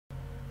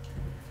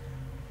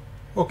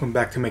Welcome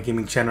back to my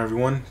gaming channel,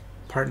 everyone.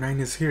 Part 9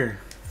 is here.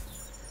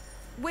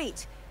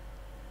 Wait,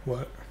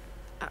 What?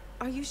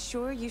 are you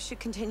sure you should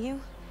continue?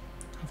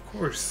 Of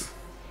course.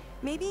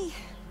 Maybe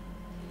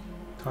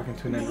Talking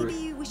to an android.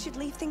 maybe we should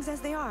leave things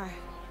as they are.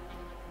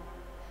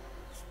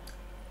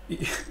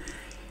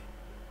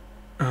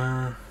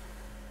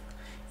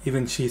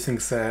 Even she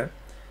thinks that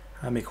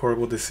I make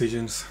horrible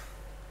decisions.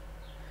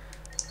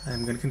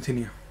 I'm gonna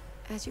continue.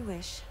 As you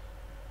wish.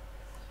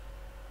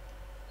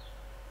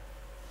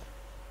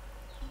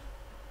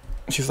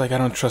 She's like, I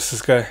don't trust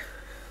this guy.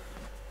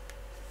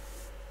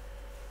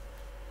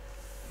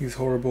 He's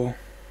horrible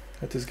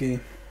at this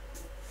game.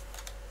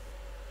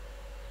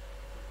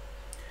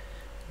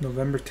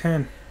 November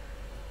 10.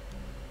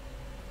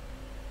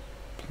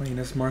 Playing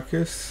as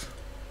Marcus.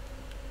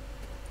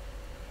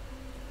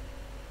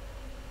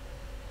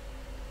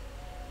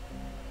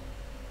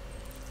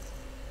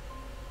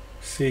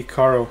 See,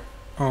 Carl.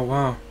 Oh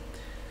wow.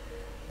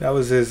 That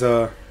was his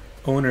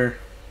owner,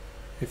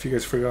 if you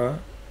guys forgot.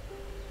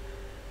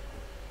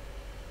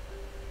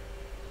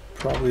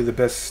 Probably the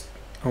best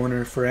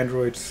owner for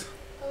androids.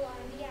 Alarm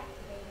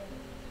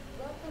deactivated.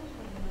 Welcome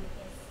home,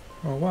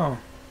 Marcus. Oh wow.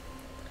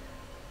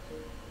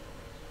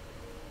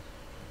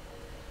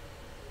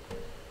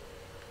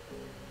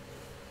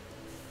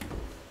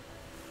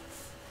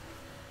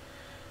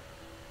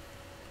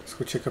 Let's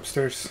go check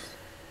upstairs.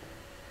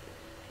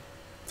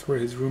 That's where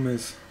his room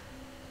is.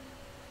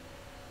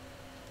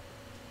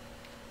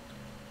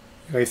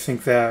 You guys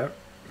think that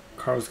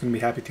Carl's gonna be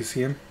happy to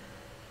see him?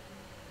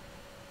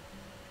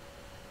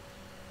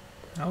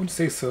 I would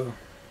say so.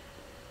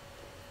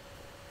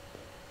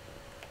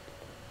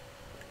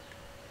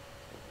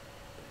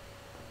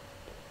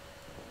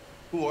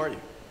 Who are you?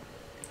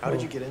 How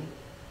did you get in?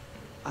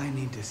 I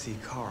need to see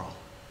Carl.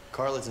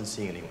 Carl isn't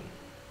seeing anyone.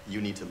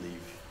 You need to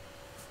leave.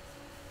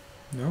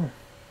 No.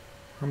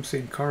 I'm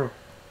saying Carl.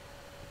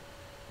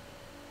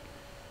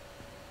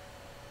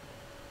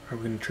 Are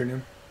we gonna turn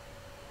him?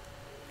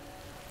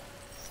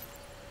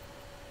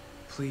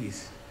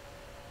 Please.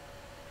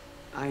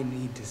 I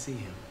need to see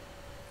him.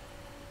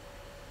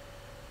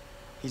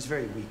 He's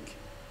very weak.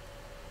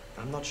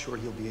 I'm not sure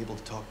he'll be able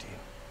to talk to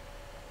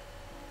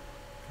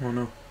you. Oh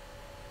no.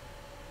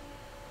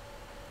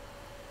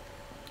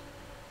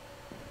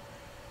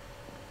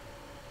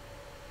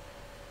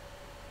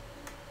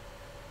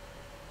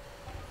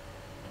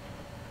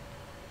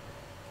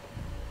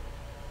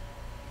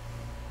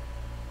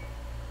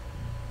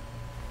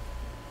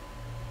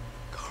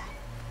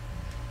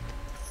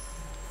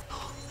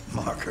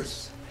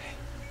 Marcus,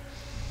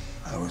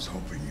 I was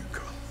hoping you'd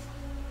come.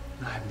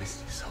 I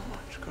missed you so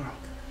much, Carl.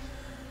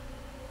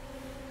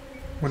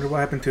 Wonder what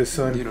happened to his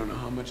son. You don't know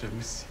how much I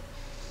miss you.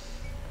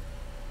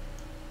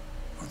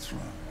 What's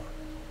wrong?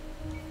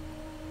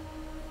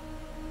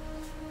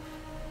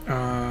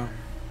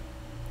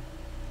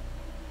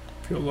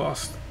 Feel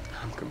lost.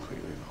 I'm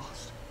completely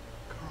lost,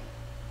 Carl.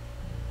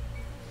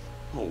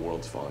 The whole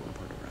world's falling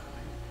apart around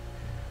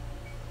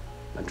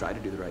me. I try to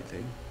do the right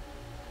thing.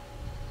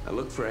 I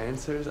look for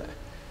answers.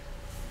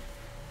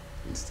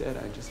 Instead,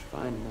 I just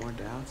find more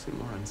doubts and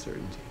more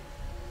uncertainty.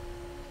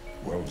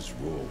 World's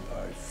ruled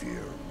by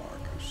fear,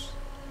 Marcus.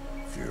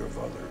 Fear of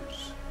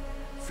others.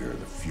 Fear of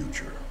the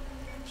future.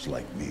 It's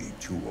like me,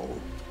 too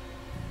old.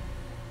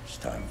 It's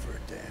time for a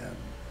dam.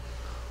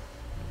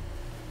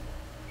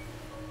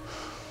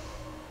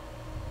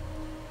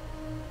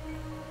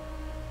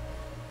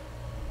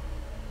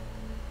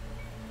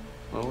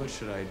 Well, what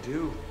should I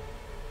do?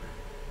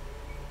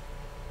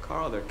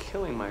 Carl, they're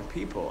killing my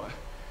people.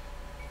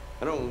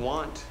 I don't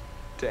want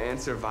to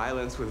answer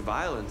violence with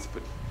violence,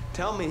 but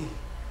tell me,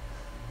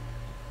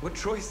 what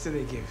choice do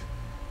they give?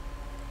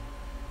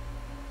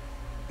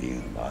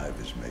 Being alive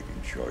is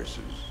making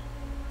choices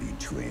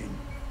between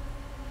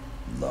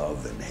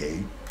love and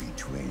hate,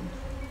 between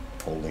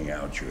holding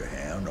out your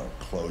hand or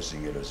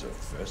closing it as a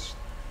fist.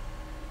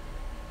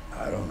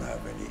 I don't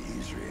have any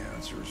easy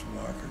answers,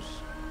 Marcus.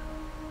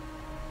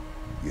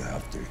 You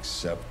have to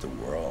accept the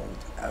world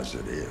as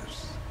it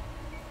is,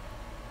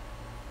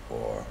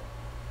 or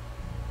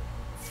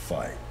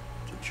fight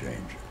to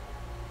change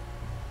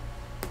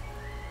it.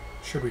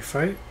 Should we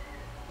fight?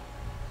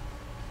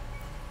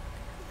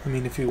 I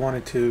mean, if you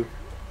wanted to,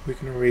 we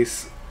can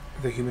erase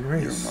the human You're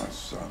race. my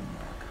son,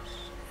 Marcus.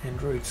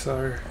 Androids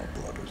are Our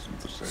blood isn't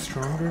the same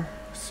stronger, color,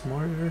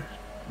 smarter.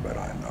 but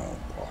I know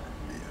part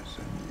of me is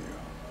in you.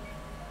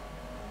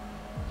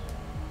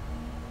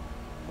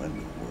 When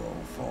the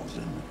world falls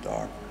into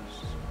darkness,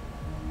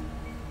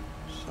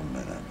 some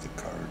men have the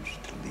courage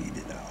to lead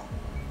it out.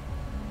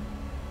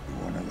 You're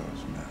one of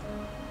those men.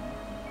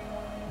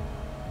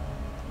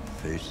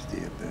 Face the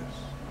abyss,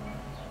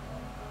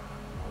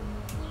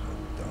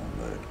 but don't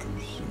let it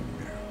consume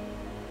you.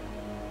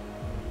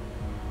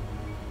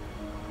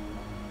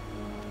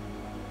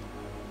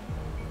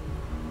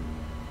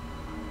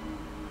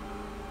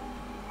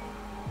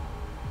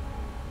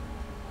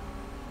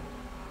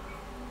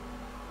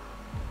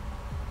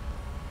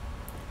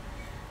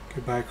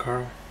 Goodbye,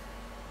 Carl.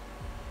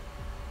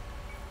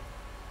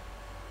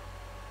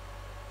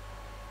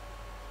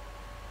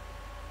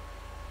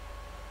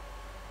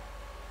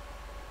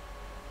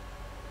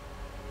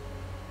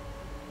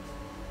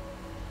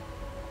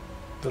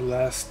 The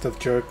last of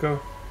Jericho.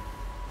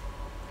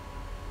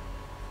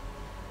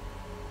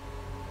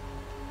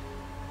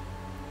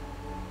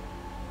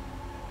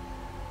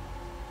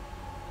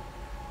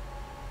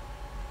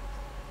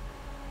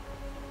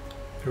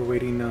 They're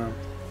waiting on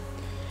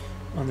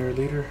their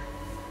leader,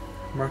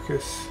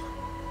 Marcus.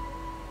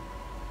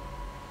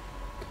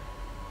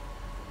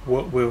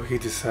 What will he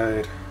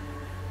decide?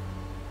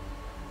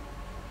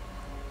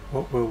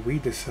 What will we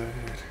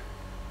decide?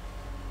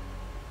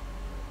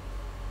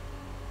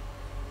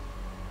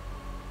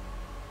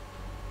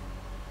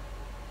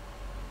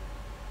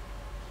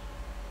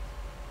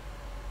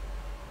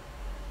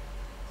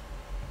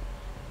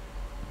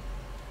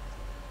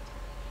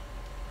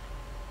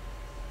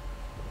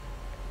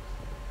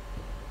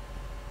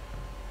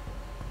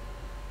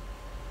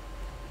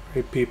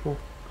 Hey people,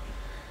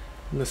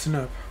 listen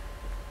up.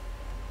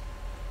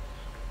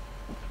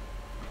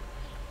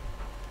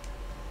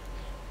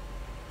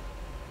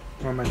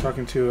 Or am I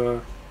talking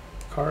to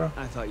Kara?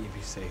 I thought you'd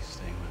be safe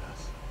staying with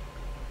us.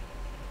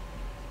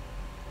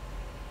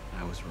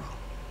 I was wrong.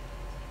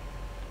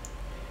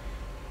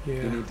 Yeah.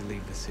 You need to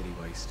leave the city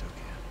while you still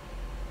can.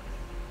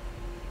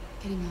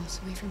 Getting Alice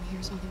away from here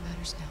is all that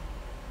matters now.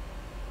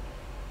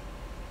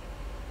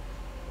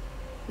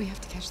 We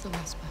have to catch the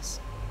last bus.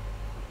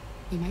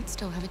 We might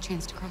still have a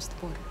chance to cross the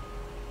border.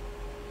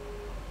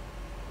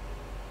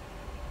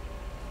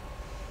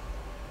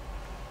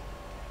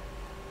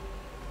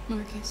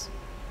 Marcus.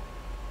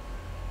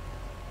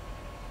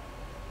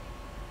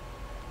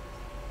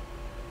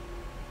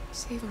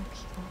 Save our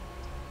people.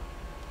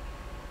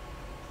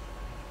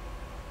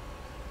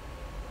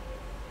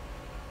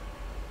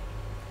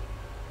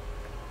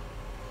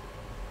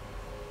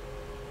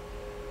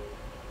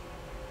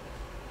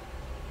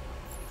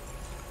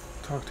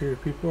 Talk to your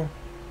people.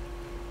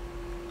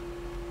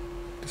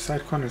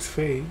 Decide Connor's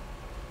fate.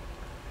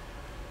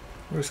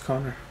 Where's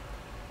Connor?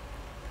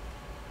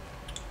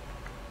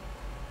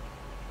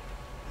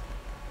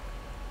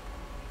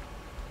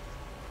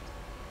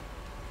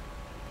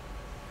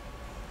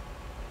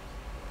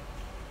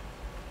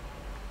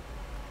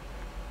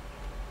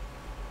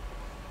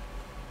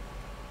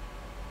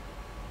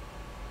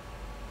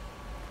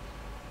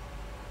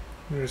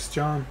 There's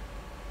John.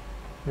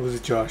 Or was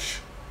it Josh?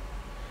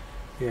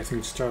 Yeah, I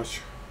think it's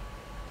Josh.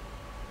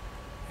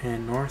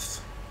 And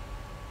North.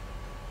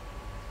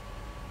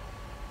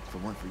 If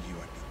it weren't for you,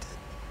 I'd be dead.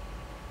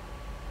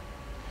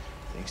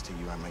 Thanks to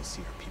you, I might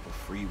see our people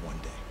free one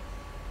day.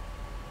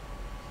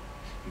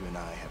 You and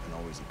I haven't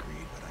always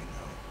agreed, but I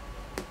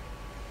know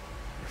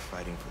we're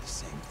fighting for the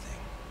same thing.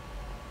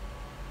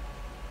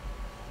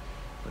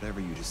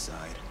 Whatever you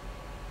decide,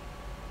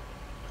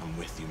 I'm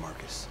with you,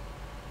 Marcus.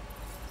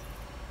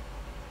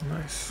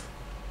 Nice.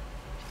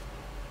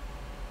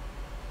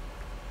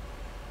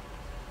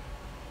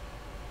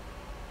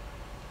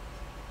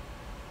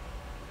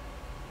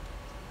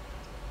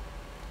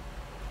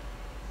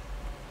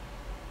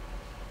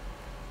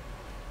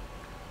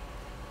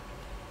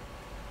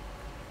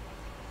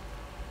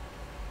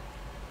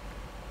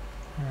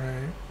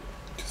 Alright,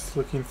 just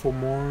looking for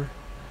more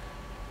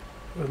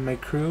of my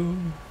crew.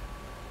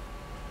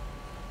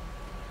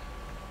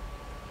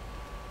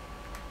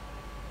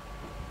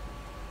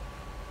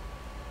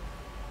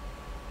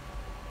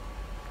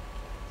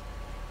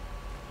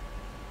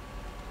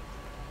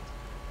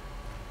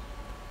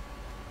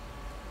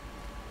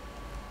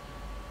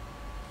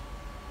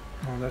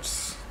 Oh,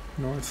 that's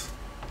North.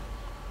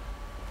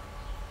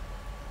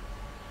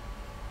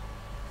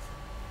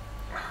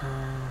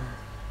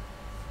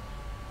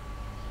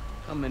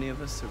 How many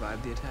of us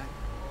survived the attack?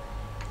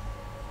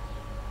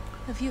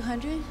 A few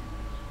hundred?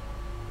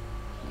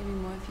 Maybe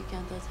more if you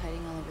count those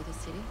hiding all over the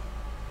city.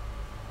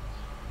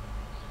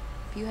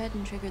 If you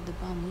hadn't triggered the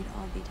bomb, we'd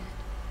all be dead.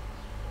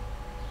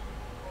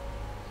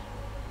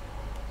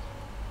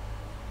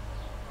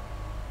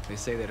 They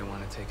say they don't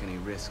want to take any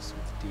risks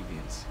with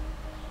deviants.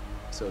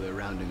 So they're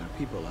rounding our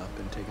people up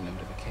and taking them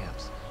to the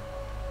camps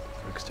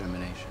for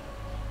extermination.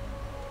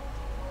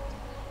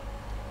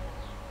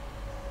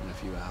 In a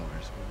few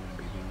hours, we're going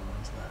to be the only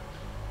ones left.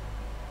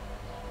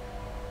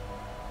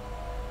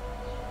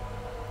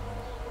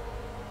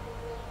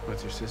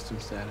 What's your system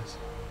status?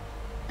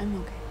 I'm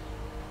okay.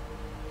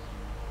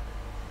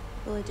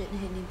 Bullet didn't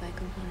hit any bike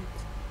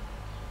components.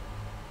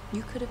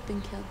 You could have been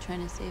killed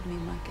trying to save me,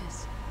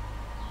 Marcus.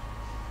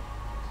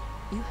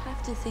 You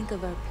have to think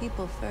of our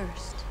people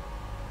first.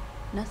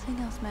 Nothing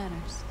else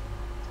matters.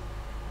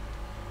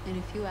 In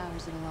a few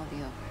hours, it'll all be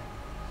over.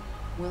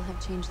 We'll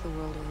have changed the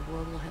world, or the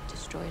world will have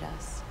destroyed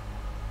us.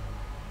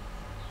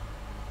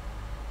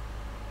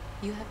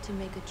 You have to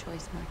make a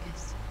choice,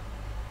 Marcus.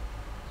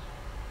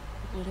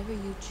 Whatever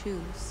you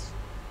choose,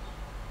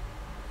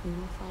 we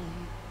will follow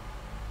you.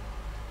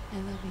 I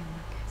love you,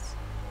 Marcus.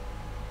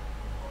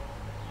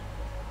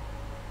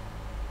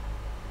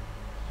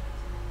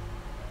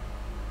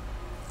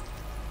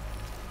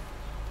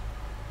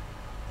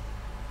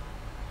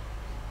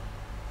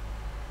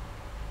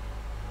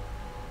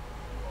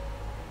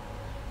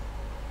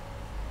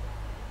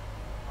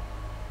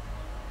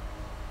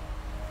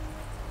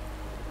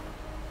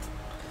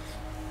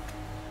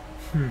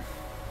 Alright,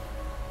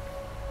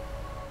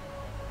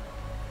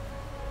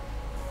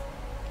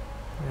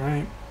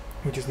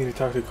 we just need to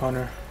talk to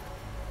Connor.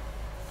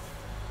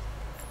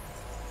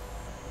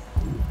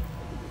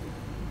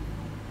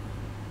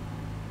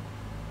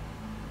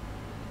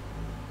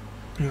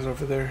 He's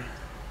over there.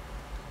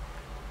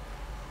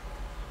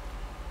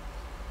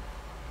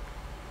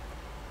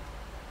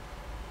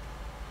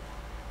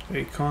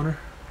 Hey, Connor.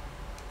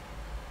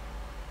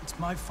 It's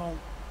my fault.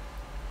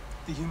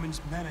 The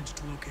humans managed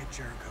to locate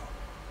Jericho.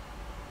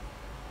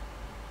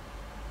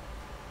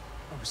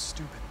 I was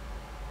stupid.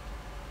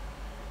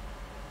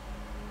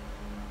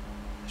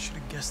 I should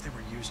have guessed they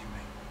were using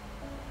me.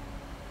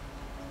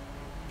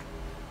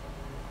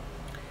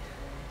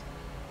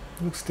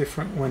 Looks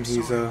different when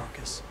he's Sorry,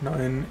 Marcus.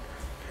 not in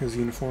his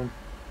uniform.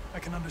 I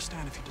can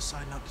understand if you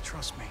decide not to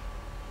trust me.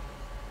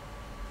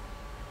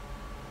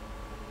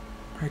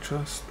 I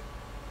trust.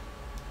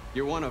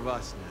 You're one of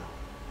us now.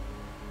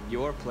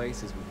 Your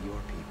place is with your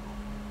people.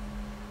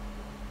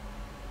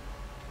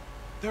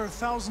 There are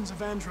thousands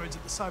of androids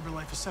at the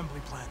CyberLife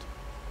assembly plant.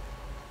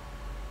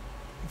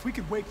 If we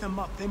could wake them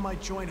up, they might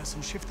join us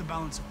and shift the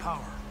balance of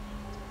power.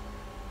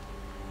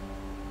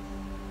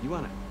 You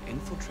want to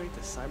infiltrate the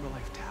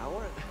CyberLife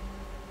tower?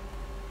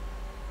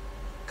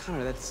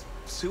 Connor, that's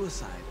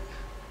suicide.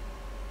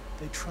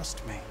 They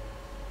trust me.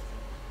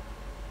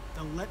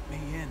 They'll let me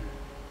in.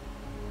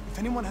 If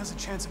anyone has a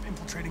chance of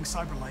infiltrating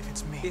CyberLife,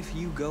 it's me. If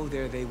you go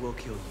there, they will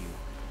kill you.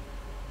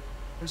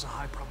 There's a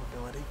high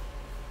probability.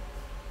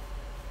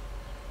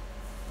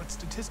 But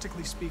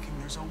statistically speaking,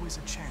 there's always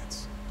a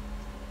chance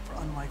for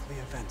unlikely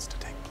events to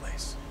take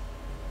place.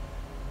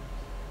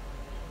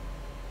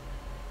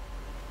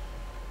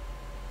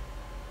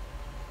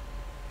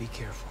 Be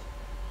careful.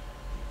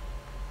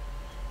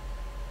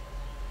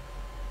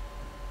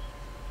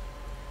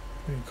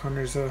 And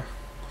Connor's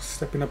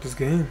stepping up his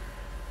game.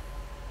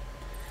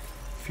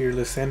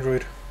 Fearless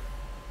android.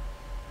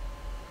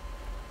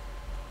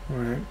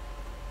 Alright.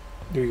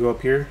 Do we go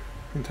up here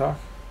and talk?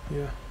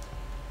 Yeah.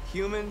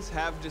 Humans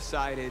have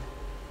decided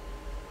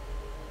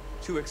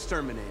to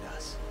exterminate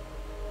us.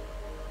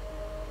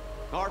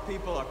 Our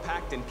people are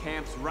packed in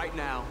camps right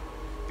now,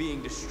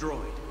 being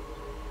destroyed.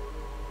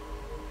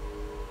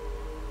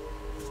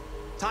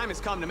 Time has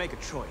come to make a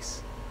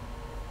choice.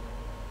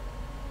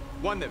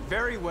 One that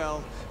very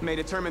well may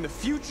determine the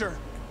future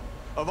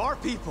of our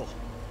people.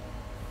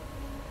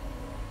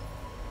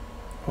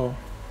 Oh.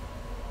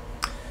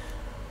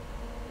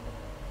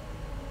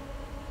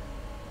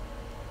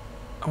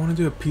 I want to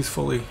do it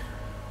peacefully.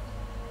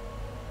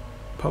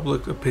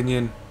 Public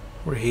opinion,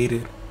 we're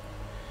hated.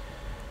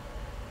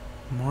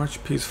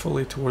 March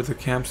peacefully toward the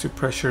camps to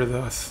pressure the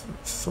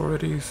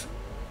authorities.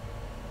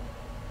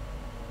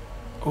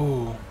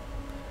 Oh.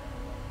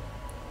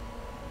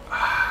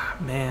 Ah,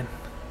 man.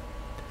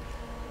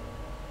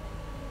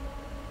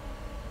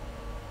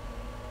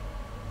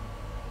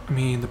 I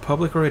mean, the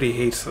public already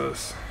hates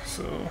us,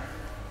 so...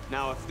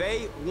 Now, if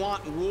they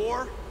want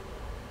war,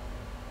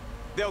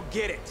 they'll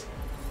get it.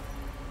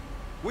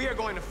 We are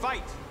going to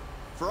fight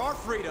for our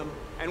freedom,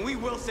 and we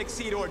will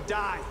succeed or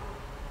die.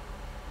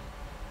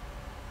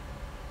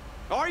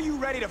 Are you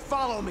ready to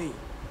follow me?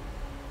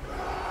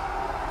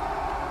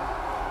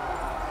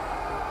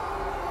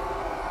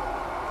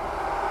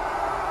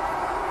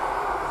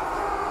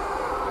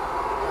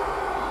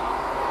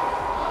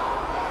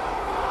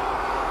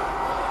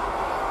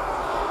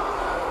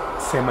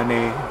 Say my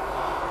name.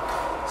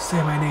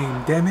 Say my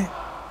name, damn it.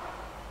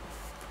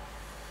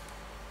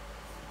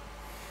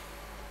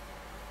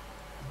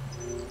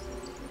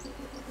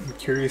 I'm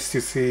curious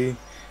to see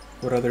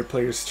what other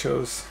players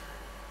chose.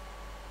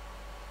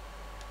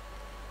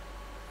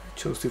 I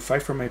chose to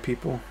fight for my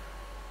people.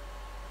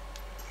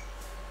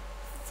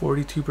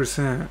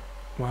 42%.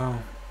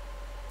 Wow.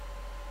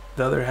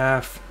 The other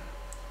half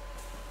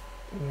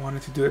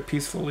wanted to do it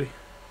peacefully.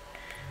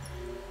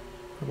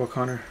 What about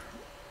Connor?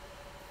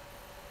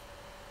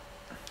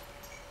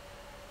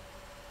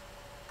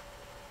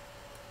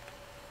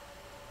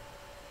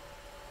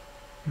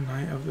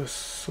 Knight of the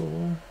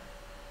Soul.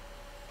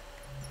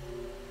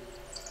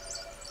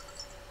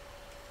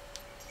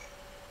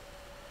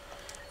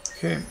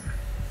 Okay.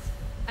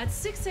 At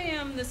 6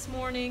 a.m. this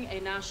morning, a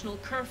national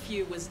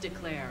curfew was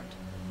declared.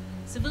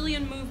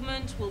 Civilian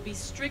movement will be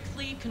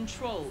strictly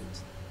controlled.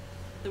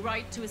 The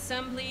right to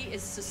assembly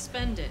is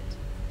suspended.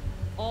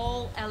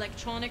 All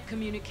electronic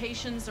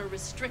communications are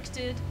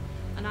restricted,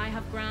 and I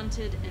have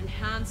granted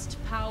enhanced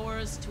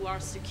powers to our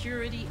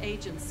security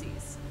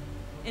agencies.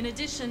 In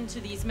addition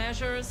to these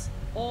measures,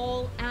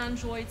 all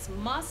androids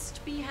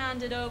must be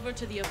handed over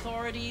to the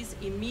authorities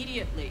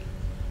immediately.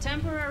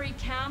 Temporary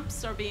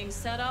camps are being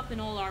set up in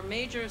all our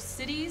major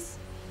cities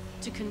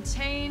to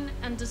contain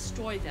and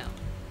destroy them.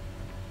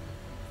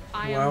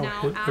 I am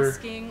now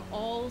asking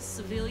all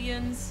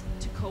civilians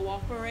to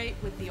cooperate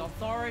with the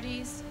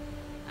authorities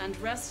and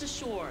rest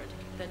assured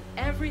that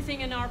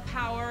everything in our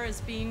power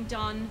is being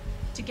done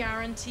to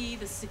guarantee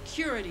the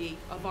security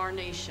of our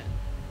nation.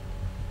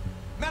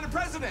 Madam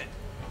President!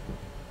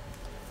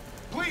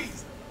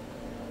 Please!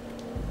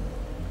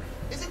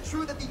 Is it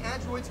true that the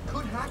androids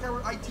could hack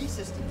our IT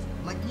systems,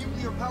 like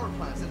nuclear power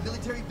plants and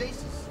military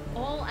bases?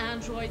 All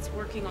androids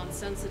working on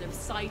sensitive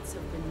sites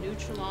have been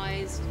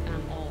neutralized,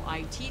 and all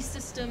IT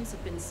systems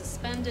have been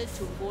suspended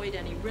to avoid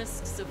any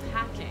risks of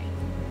hacking.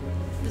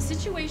 The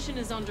situation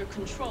is under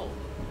control.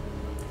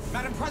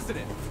 Madam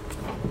President!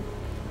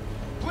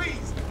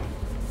 Please!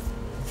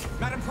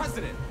 Madam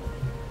President!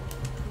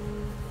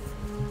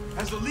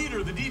 Has the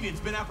leader of the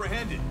Deviants been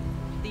apprehended?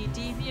 The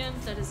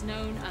deviant that is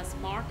known as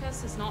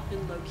Marcus has not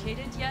been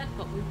located yet,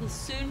 but we will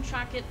soon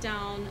track it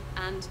down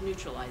and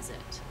neutralize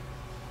it.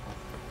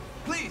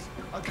 Please!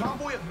 A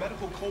convoy of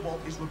medical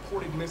cobalt is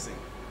reported missing.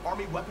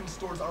 Army weapons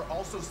stores are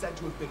also said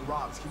to have been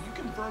robbed. Can you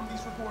confirm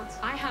these reports?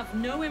 I have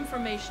no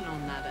information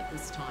on that at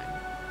this time.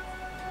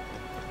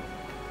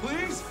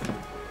 Please?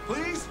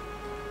 Please?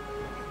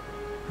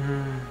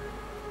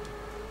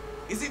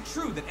 Is it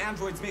true that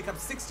androids make up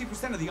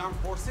 60% of the armed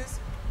forces?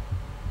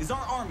 Is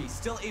our army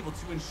still able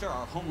to ensure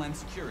our homeland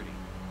security?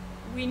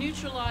 We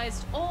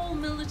neutralized all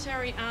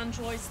military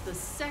androids the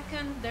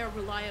second their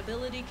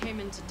reliability came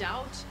into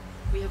doubt.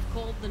 We have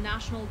called the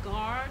National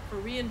Guard for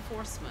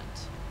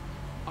reinforcement.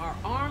 Our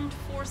armed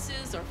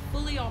forces are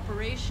fully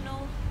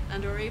operational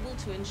and are able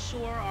to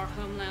ensure our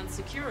homeland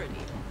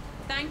security.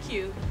 Thank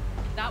you.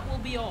 That will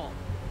be all.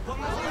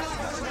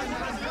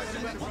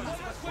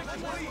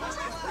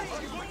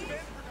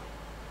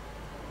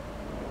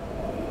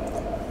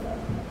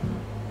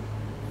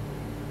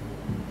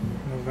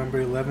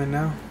 November 11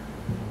 now.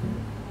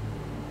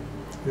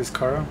 This is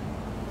Kara.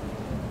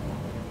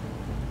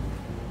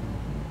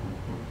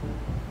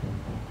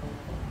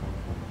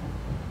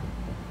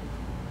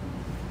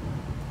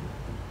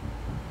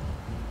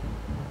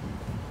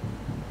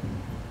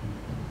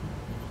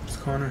 It's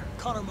Connor.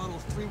 Connor model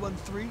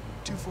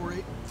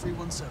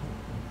 313-248-317.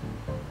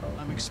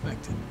 I'm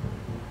expected.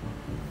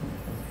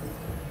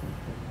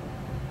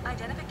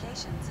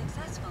 Identification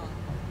successful.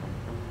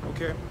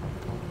 Okay.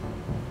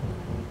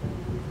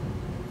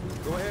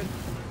 Go ahead.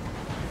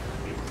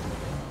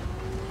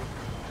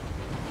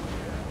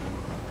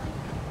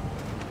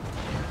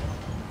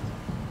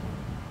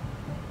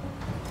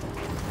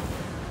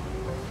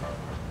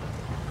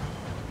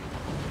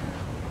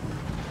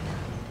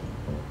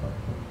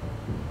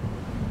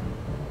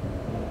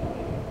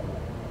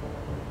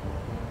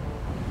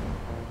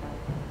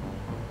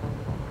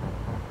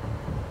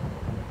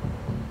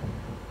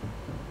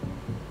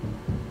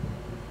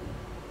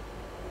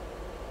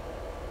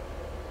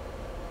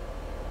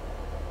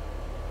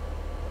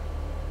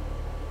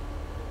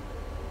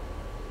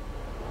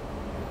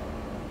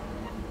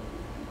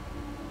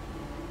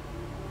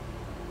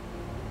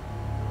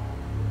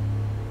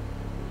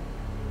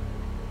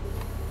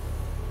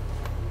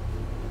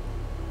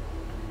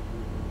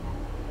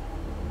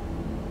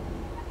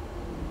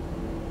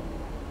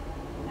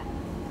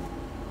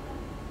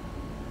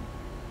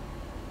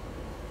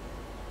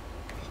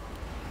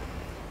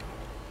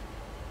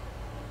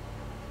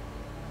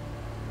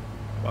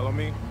 Follow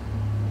me.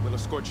 We'll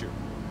escort you.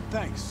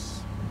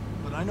 Thanks,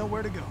 but I know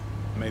where to go.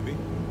 Maybe.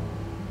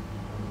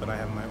 But I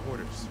have my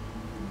orders.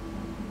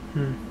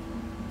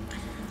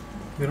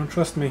 They don't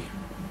trust me.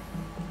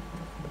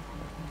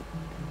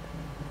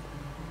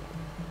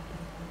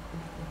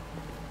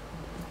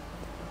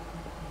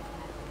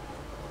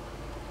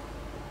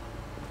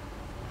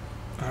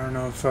 I don't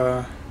know if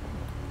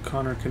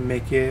Connor can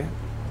make it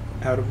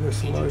out of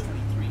this alive.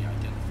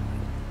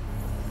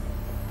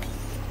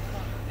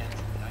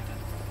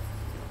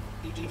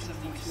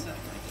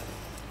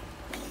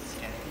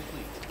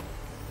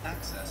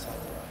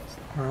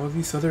 Are all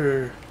these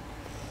other...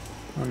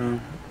 Oh no,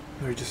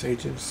 they're just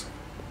agents.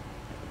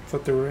 I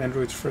thought they were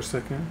androids for a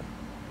second.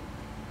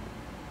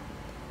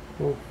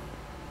 Whoa.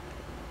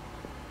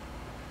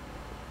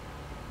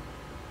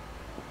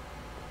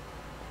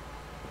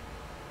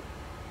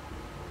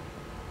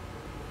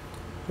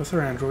 Those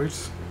are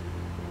androids.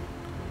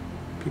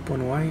 People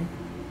in white.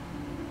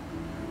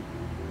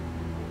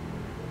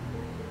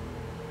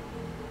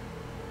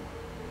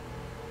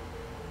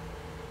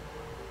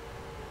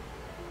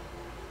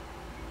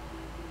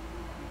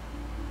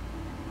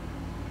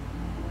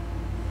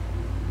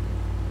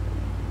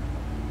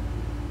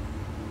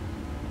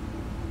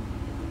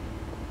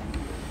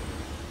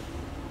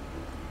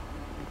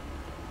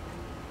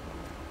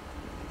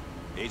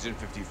 Agent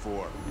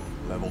 54,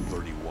 level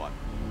 31.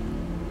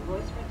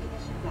 Voice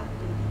recognition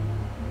validated.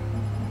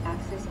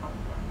 Access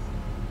authorized.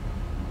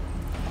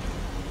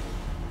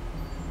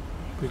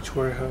 Which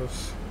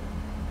warehouse?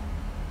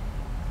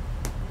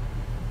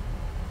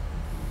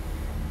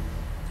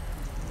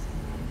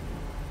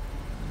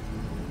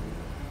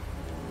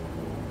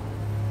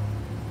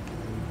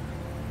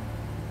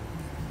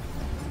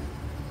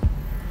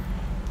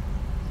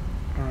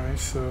 Alright,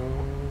 so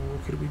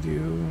what could we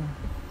do?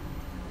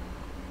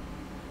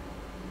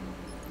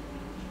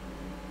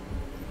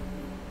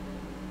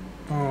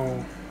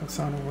 Oh, that's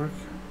not gonna work.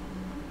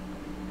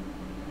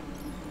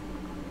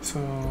 So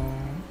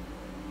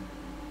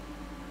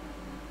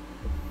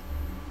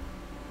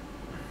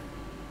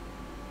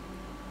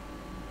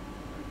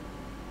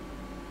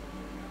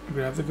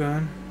grab the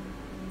gun.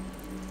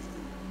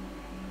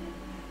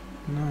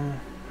 No,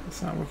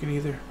 that's not working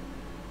either.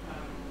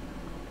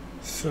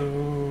 So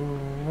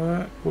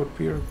what would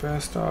be our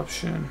best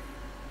option?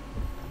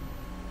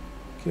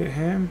 Get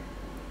him.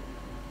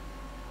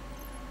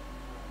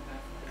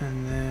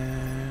 And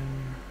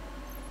then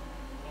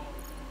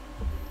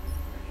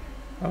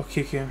I'll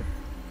kick him.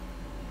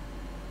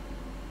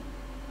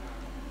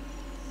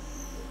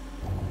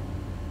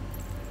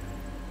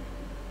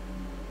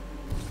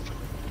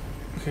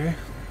 Okay,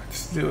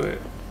 let's do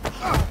it.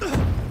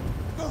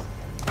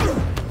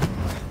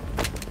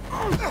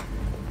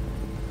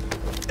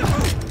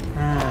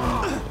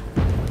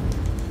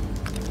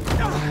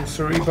 Oh,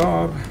 sorry,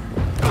 Bob.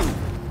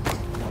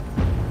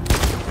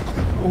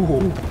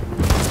 Oh,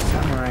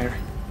 samurai.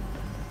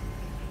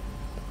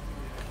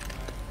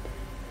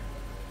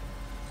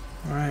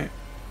 Alright.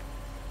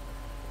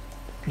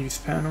 Use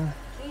panel.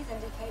 Please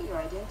indicate your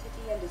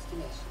identity and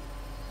destination.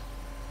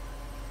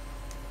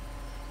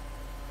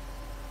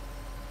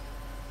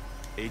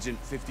 Agent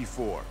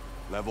 54,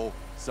 level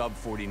sub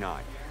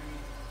 49.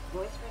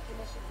 Voice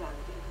recognition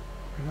validated.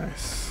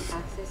 Nice.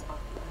 Access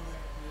authorized.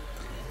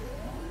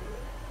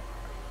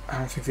 I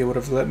don't think they would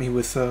have let me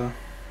with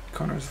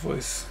Connor's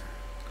voice.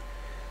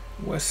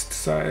 West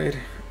Side,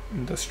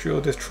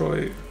 Industrial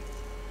Detroit,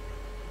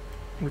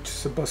 which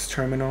is a bus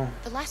terminal.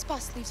 The last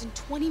bus leaves in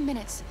 20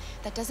 minutes.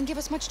 That doesn't give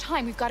us much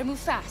time. We've got to move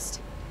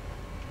fast.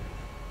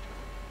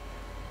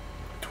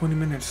 20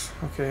 minutes,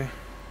 okay.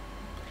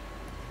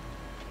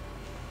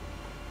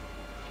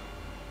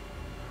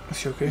 Is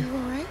she okay? You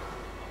alright?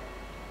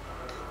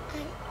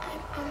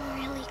 I'm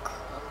really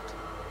cold.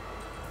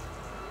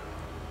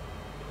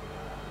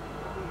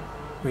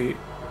 Wait,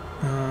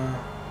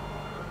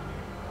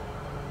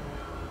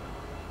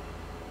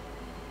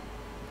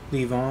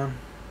 leave on.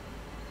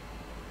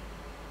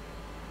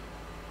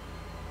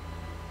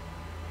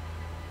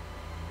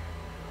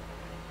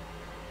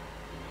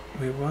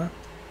 Wait, what?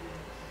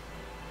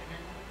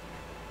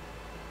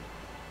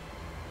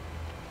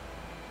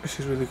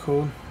 She's really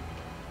cold.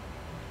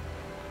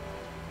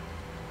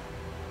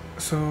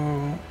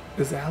 So,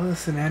 is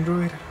Alice an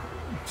android?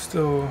 I'm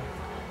still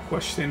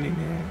questioning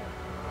it.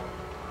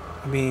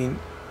 I mean,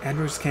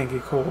 androids can't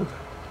get cold,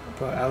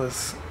 but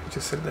Alice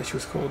just said that she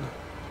was cold.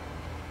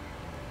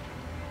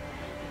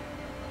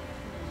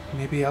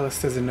 Maybe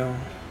Alice doesn't know.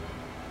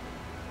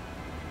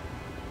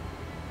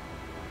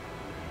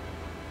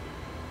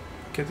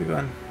 Get the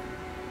gun.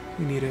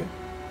 We need it.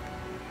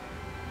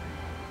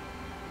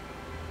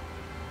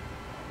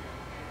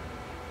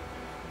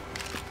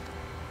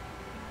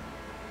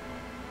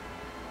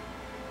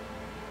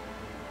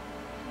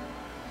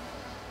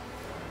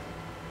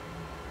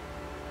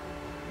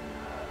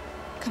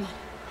 Come on.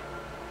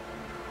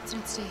 Let's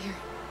not stay here.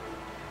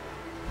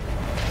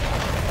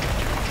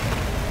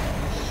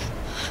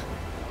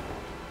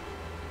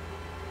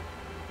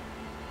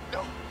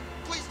 No,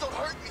 please don't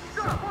hurt me.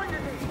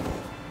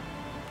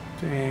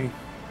 Dang.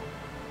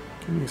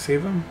 Can you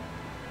save him?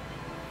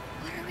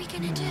 What are we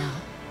gonna do?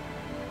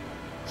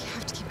 We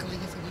have to keep going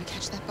if we want to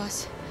catch that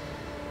bus.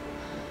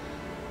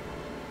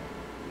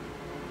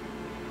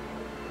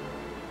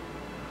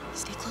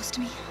 Stay close to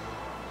me.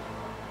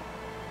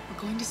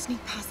 We're going to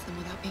sneak past them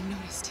without being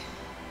noticed.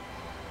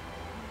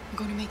 I'm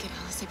going to make it,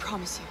 Alice, I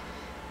promise you.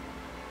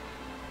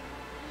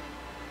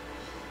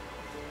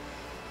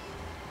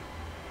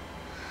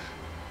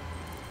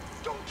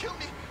 Don't kill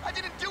me. I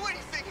didn't do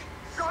anything.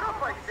 Shut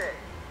up, I say!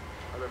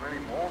 Are there many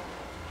more?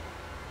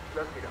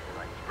 Look it up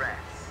like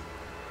rats.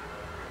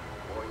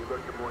 The more you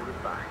look, the more you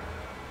find.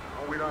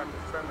 Oh, we don't have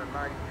to spend the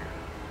night here.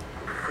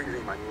 I'm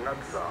freezing my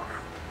nuts off.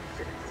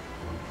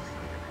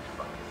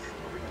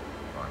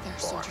 There are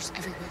soldiers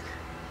everywhere.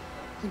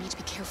 We need to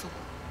be careful.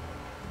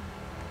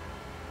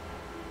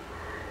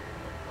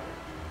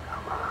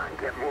 Come on,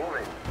 get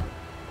moving.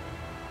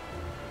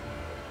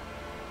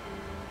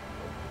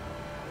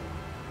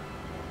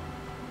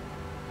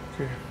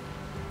 Okay.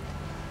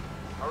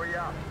 Hurry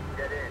up,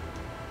 get in.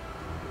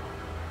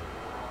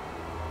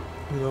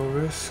 Low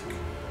risk.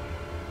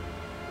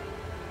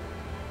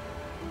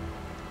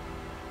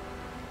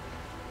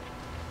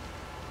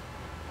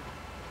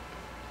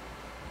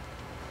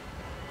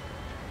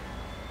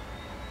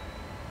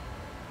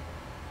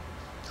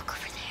 Look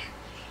over there.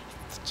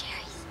 It's the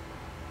cherries.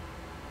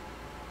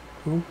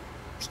 Who?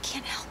 We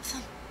can't help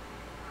them.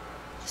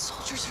 The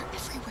soldiers are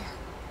everywhere.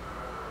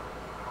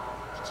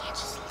 We can't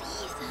just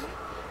leave them.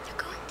 They're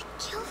going to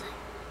kill them.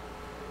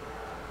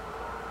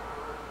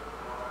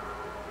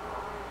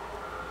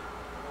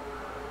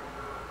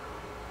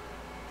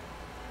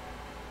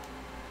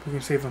 We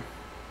can save him.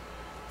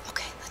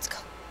 Okay, let's go.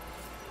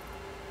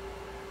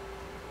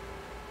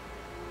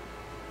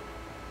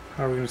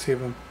 How are we gonna save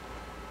him?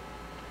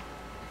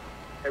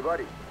 Hey,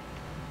 buddy.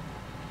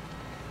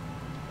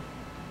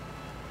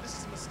 This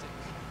is a mistake.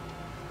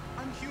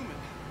 I'm human.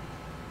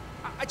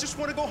 I just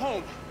want to go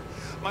home.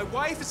 My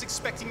wife is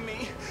expecting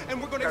me,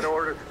 and we're gonna... Got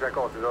orders to check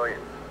all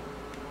civilians.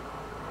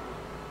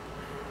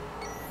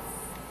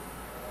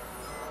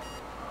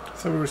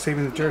 So we were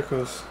saving the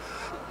Jerichos.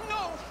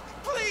 No!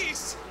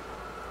 Please!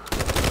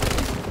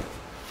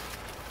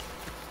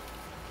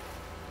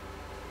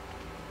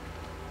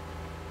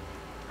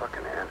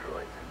 Fucking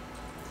androids.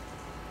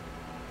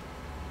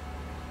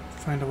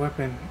 Find a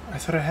weapon. I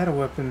thought I had a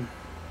weapon.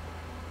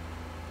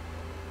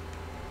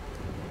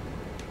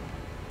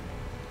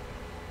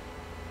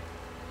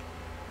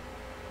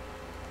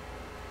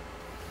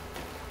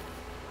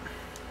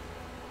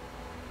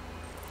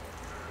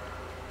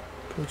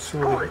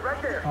 Slowly.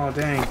 Right there. Oh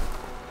dang.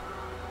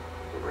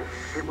 Holy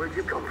shit, where'd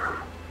you come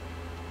from?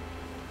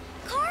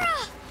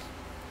 Kara!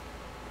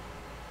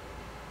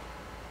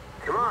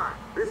 Come on,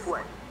 this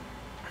way.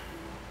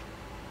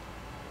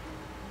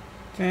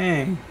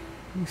 Dang.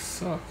 You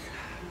suck.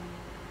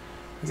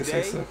 I guess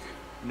I Today, suck.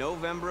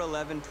 November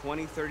 11,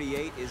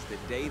 2038 is the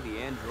day the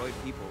android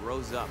people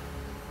rose up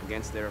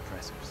against their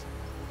oppressors.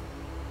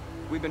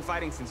 We've been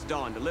fighting since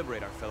dawn to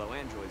liberate our fellow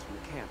androids from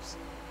the camps.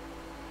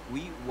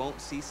 We won't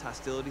cease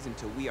hostilities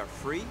until we are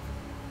free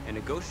and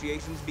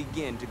negotiations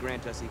begin to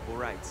grant us equal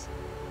rights.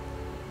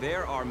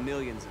 There are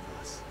millions of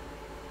us,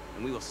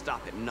 and we will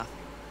stop at nothing.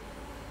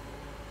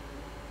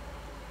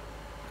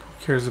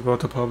 Who cares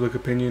about the public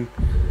opinion?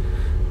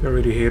 They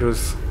already hate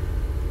us.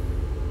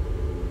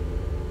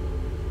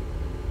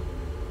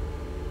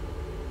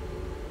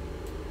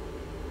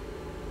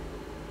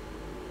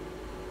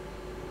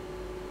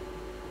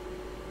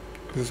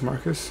 This is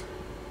Marcus,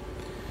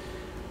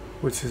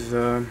 which is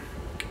a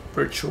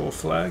virtual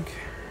flag.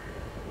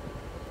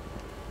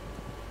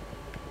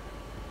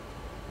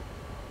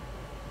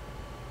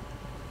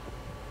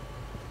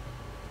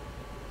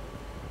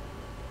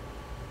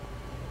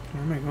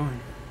 Where am I going?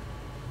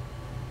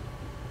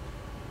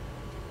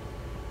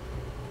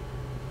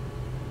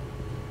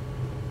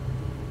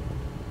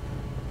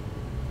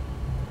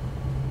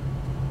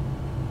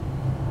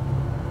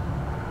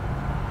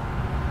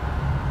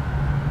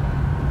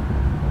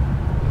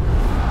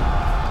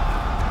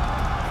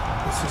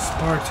 This is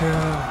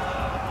Sparta.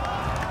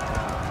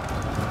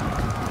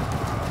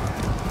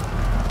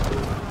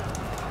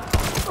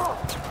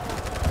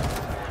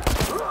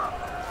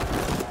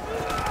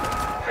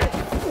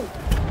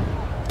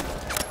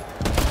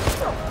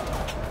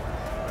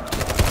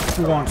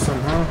 You want some,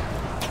 huh?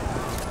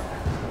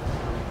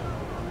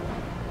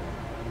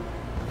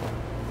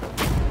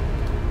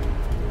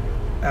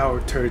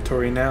 Our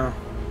territory now.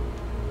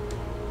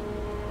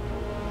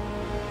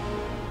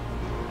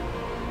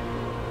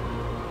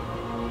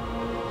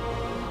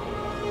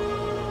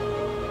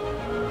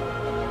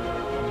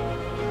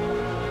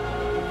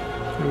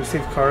 Can we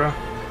save Kara?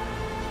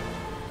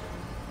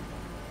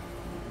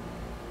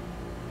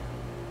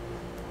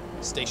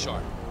 Stay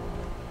sharp.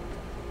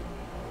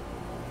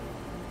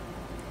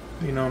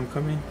 You know I'm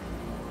coming?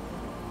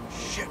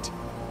 Shit.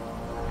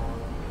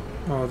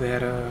 Oh, they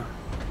had a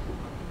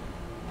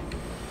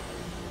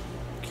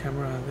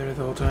camera there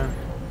the whole time.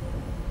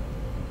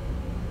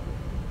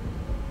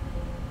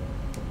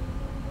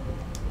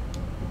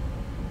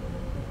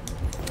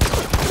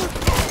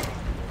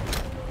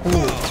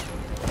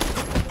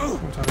 Oh,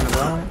 what I'm talking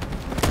about.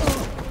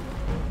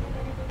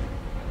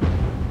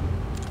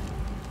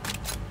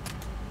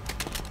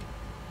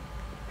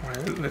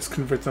 Alright, let's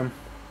convert them.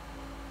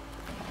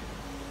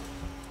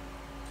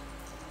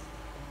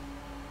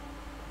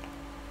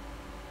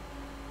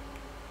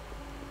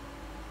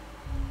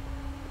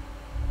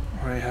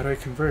 Alright, how do I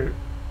convert?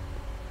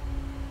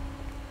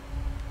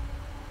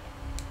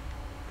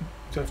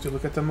 Do I have to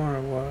look at them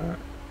or what?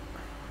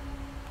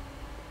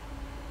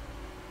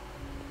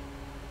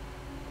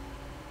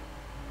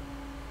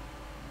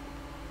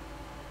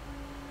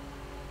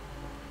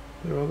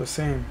 They're all the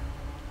same.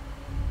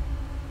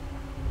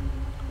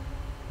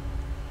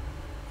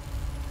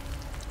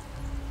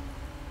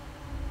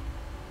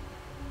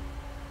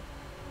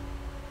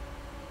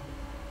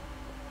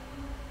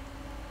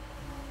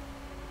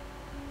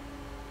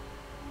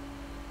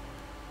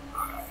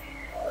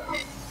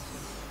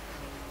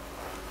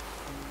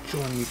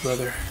 Join me,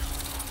 brother.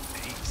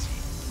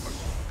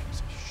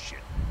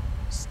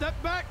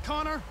 Step back,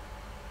 Connor!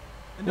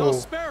 And Whoa. don't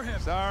spare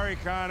him! Sorry,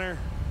 Connor.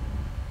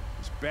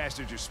 This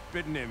bastard's your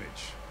spitting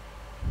image.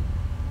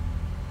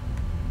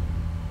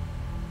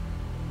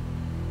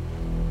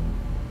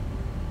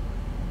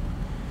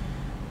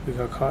 We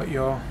got caught,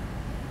 y'all.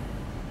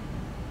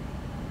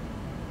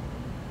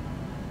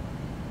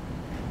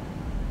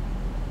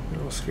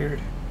 We're all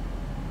scared.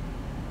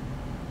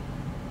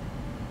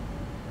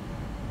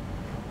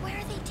 Where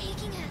are they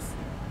taking us?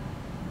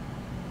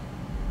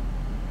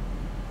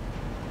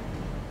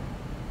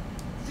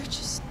 They're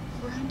just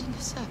rounding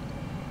us up.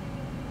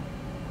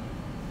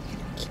 You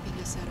know, keeping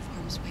us out of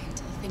harm's way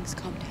until things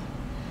calm down.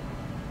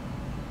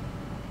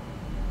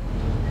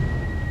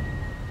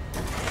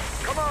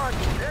 Come on,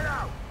 get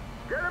out!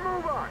 Get a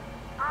move on!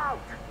 Out!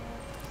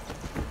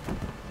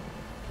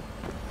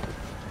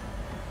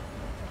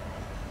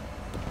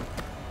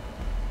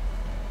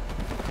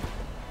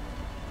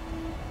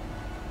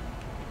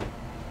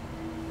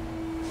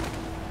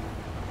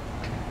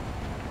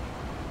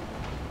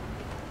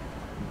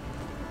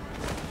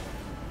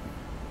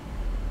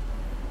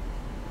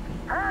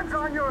 Hands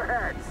on your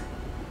heads!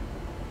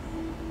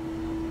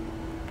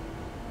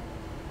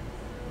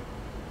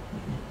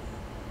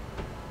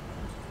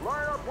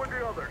 Line up with the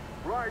the others,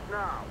 right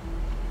now.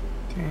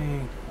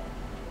 Dang.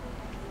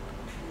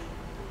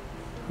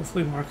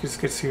 Hopefully Marcus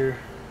gets here.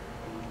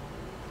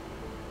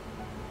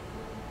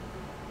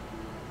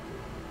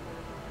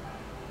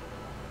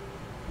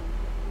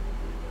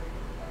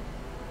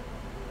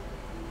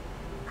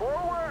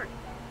 Forward!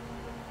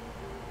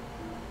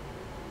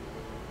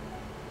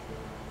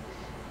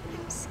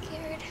 I'm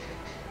scared.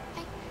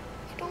 I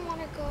don't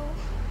want to go.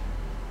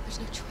 There's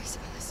no choice,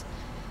 Alice.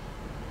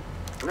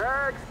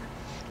 Next!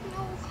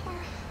 No, Kara.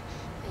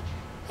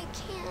 I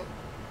can't.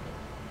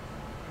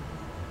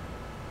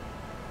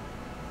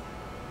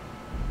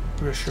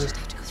 For sure. You just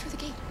have to go through the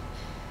gate.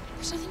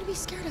 There's nothing to be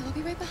scared of. I'll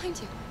be right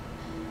behind you.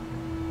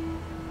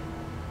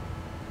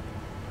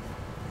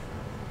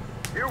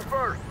 You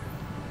first!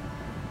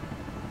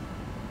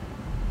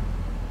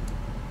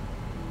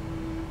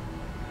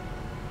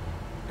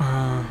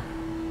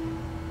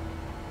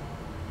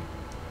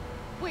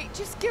 Wait,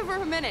 just give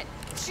her a minute.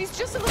 She's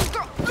just a little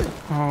girl.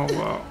 Oh,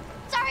 wow.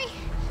 Sorry.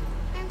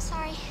 I'm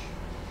sorry.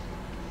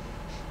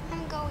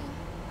 I'm going.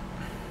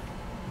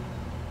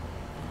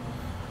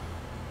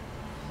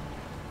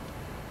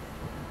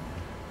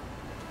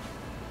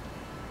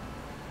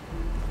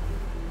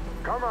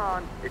 Come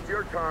on, it's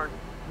your turn.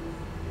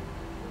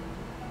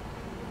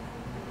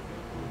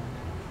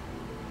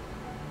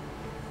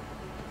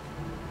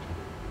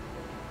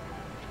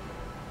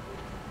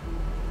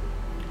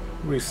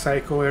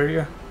 Recycle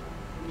area.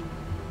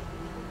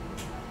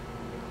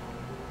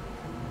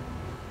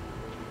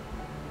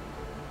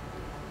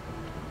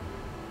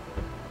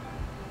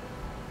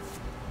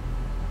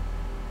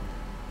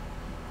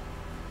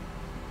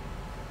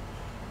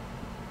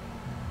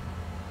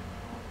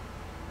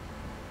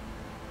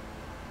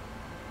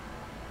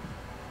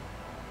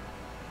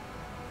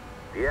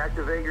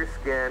 Deactivate your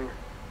skin.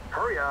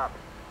 Hurry up.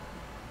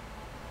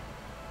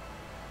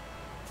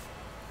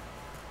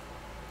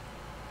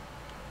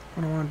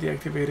 I don't want to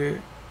deactivate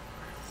it.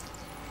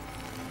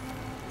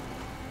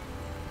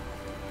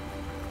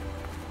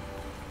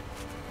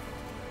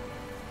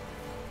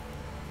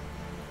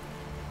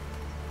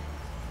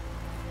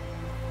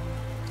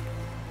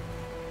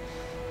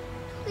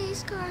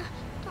 Please, Kara,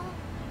 don't.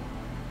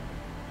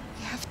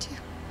 You have to.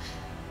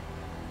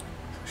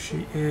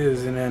 She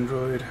is an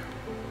android.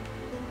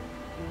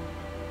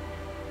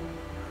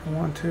 I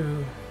want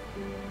to.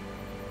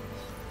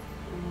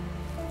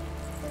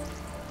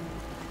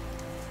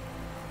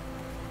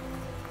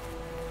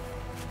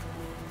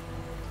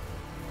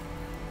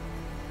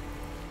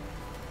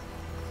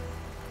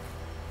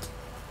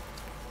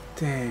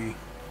 Dang.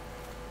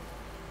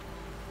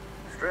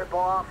 Strip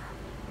off.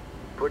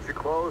 Put your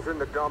clothes in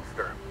the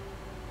dumpster.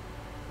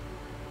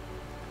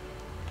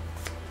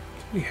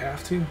 Do we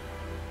have to?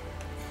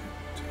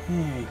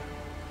 Dang.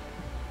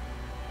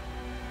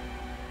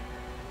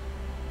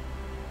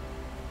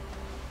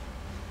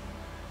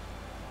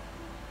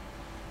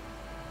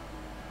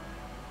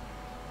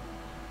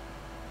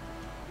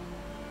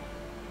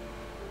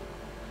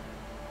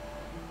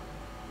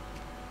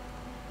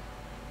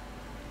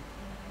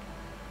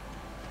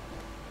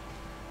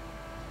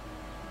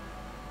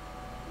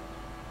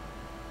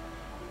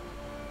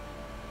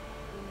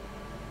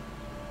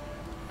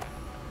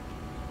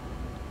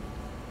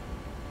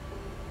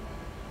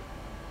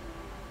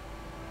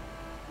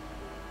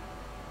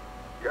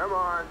 Come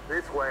on,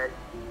 this way.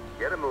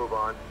 Get a move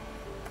on.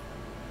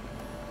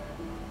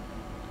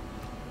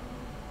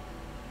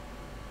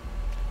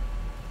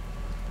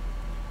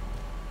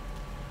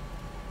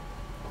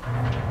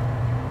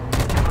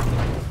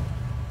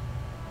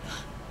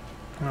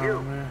 Oh,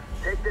 You, man.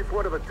 take this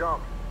one to the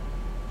dump.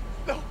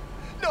 No,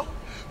 no,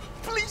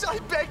 please, I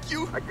beg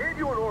you. I gave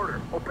you an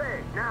order. Obey,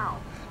 now.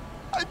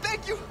 I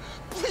beg you,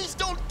 please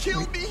don't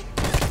kill me.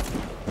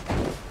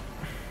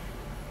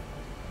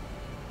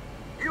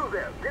 You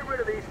there, get rid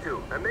of these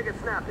two and make it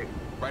snappy.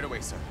 Right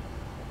away, sir.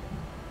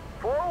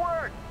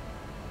 Forward!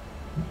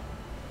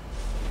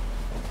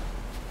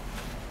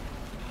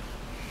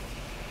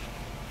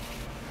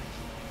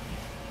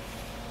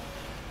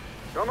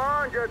 Come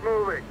on, get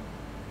moving.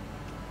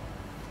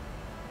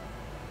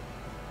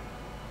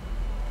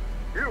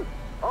 You,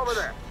 over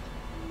there.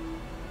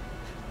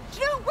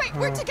 No, wait,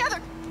 we're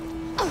together.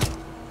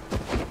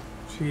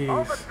 Jeez.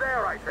 Over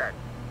there, I said.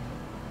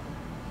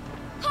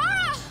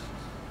 Kara!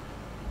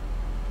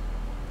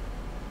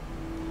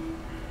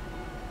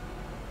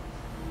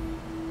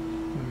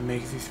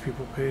 Make these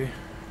people pay.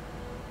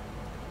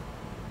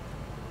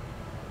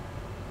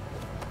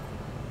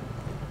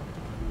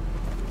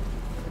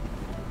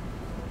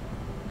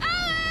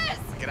 Alice!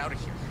 Get out of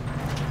here. I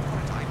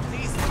want to die.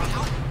 Please, let me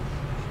out.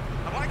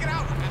 I want to get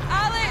out.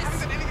 Alice! I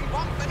haven't done anything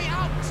wrong. Let me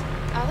out.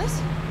 Alice?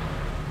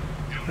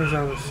 Where's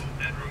Alice?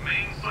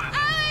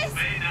 Alice!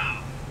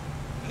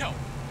 No.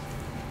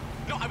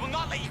 No, I will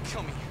not let you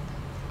kill me.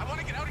 I want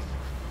to get out of here.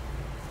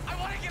 I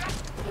want to get out.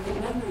 I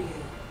remember you.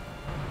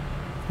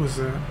 Who's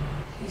that?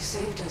 You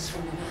saved us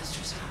from the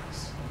Master's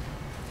house.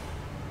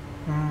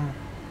 Oh.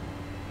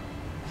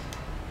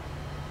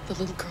 The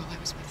little girl I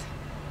was with.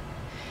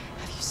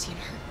 Have you seen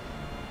her?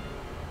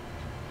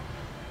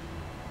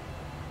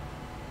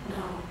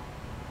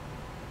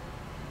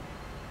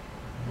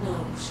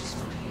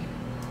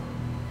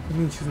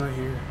 mean she's not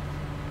here?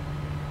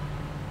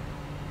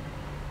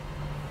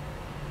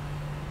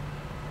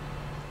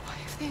 Why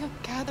have they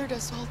gathered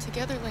us all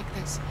together like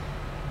this?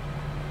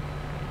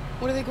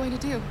 What are they going to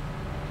do?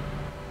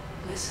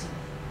 Listen.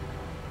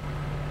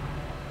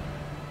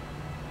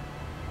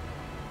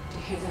 Do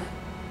you hear that?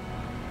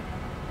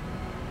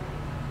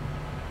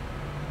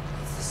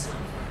 It's the sound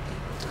of our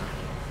people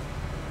dying.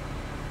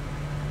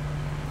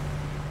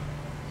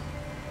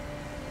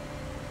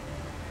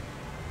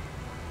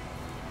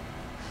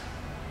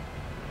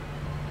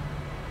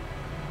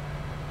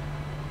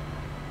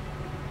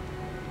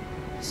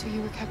 So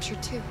you were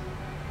captured too?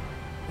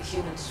 The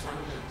humans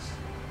found us.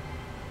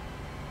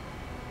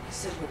 They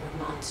said we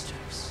were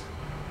monsters.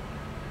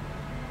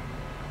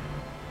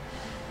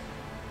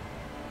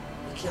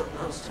 They killed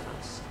most of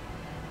us.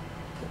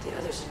 Put the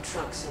others in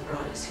trucks and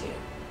brought us here.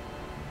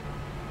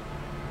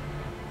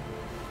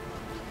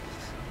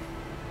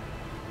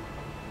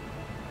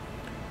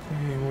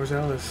 Dang, where's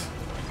Alice?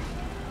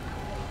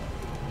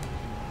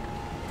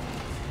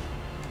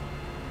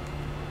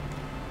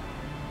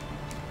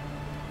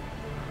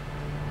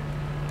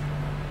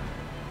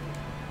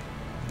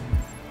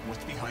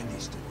 What's behind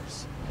these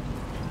doors?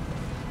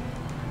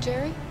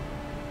 Jerry?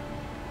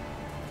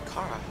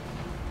 Kara,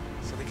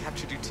 so they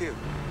captured you too.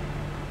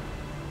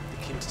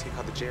 They came to take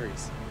out the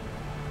Jerrys.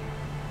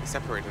 They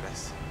separated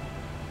us.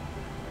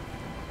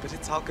 But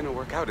it's all gonna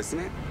work out, isn't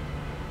it?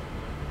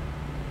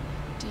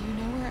 Do you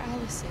know where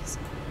Alice is?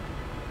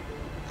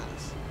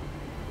 Alice?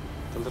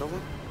 The little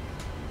one?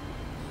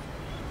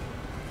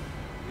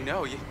 We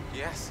know,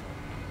 yes.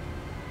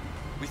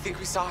 We think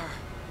we saw her.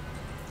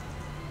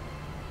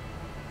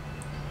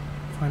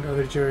 Find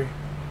other Jerry.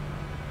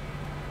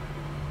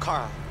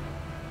 Kara,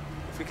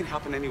 if we can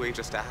help in any way,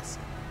 just ask.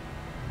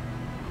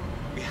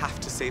 We have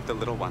to save the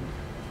little one.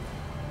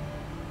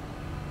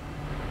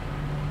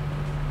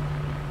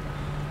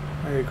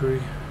 I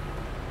agree.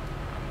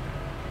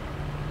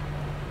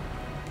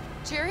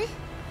 Jerry?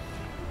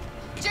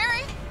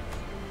 Jerry?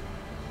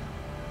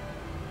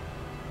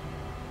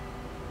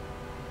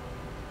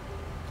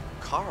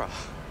 Kara,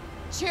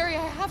 Jerry,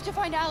 I have to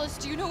find Alice.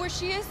 Do you know where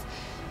she is?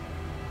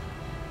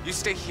 you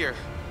stay here.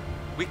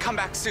 We come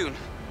back soon.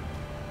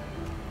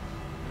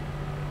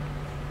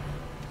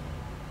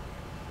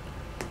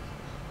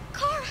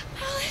 Kara,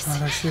 Alice! Oh,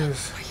 there she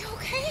is. Are you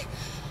okay?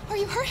 Are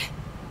you hurt?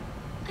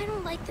 I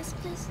don't like this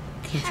place.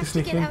 I Can't you have to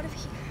sneak get in? out of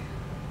here.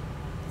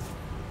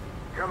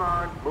 Come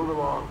on, move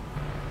along.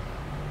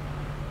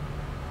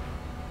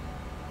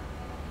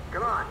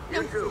 Come on,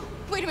 you two.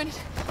 Wait a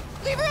minute.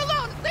 Leave her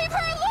alone! Leave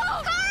her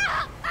alone!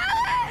 Kara!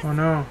 Alice! Oh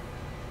no.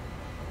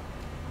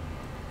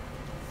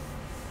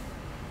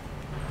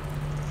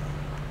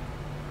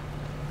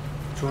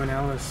 Join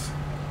Alice.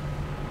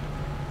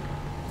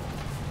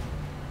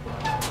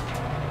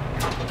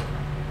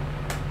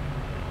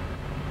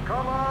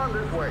 Come on,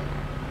 this way.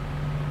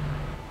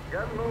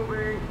 Get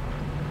moving.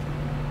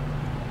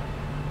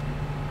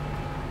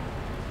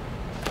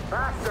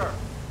 Faster.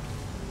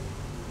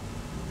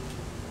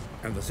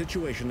 And the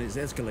situation is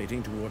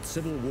escalating towards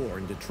civil war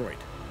in Detroit,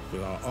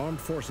 with our armed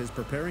forces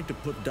preparing to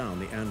put down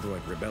the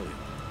android rebellion.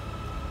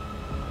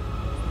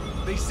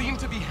 They seem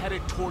to be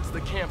headed towards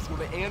the camps where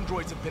the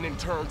androids have been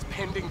interned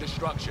pending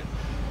destruction.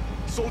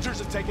 Soldiers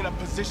have taken up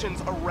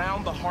positions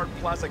around the Hart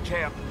Plaza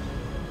camp.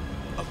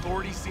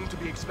 Authorities seem to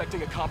be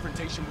expecting a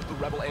confrontation with the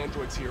rebel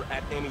androids here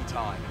at any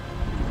time.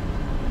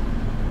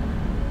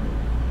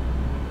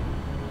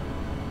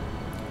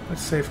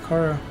 Let's save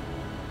Kara.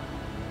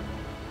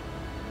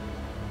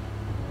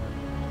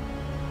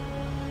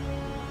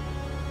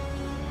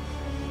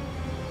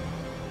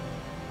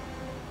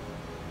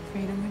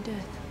 Freedom or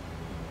death?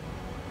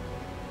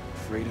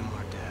 Freedom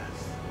or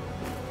death?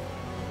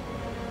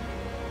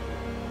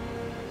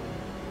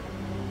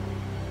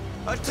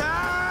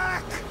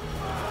 Attack!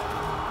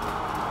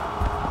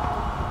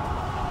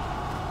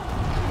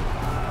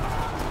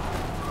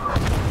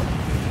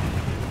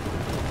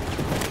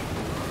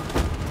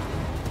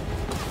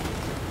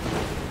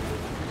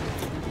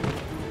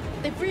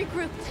 They've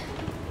regrouped.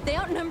 They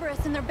outnumber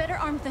us and they're better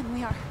armed than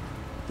we are.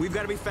 We've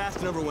got to be fast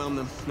and overwhelm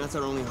them. That's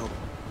our only hope.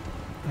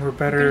 We're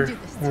better.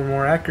 We're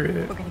more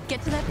accurate. We're gonna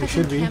get to that We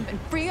should peasant be. camp and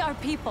free our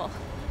people.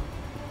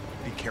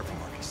 Be careful,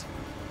 Marcus.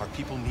 Our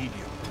people need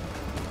you.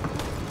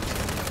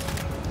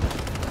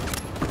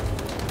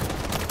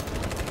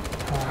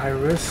 High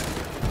risk.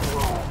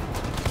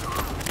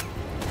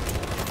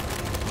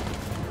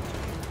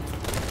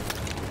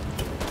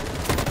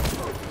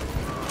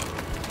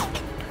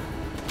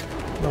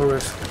 Low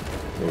risk.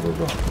 Go, go,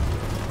 go.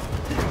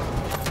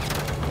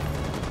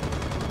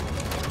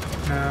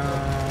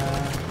 Now.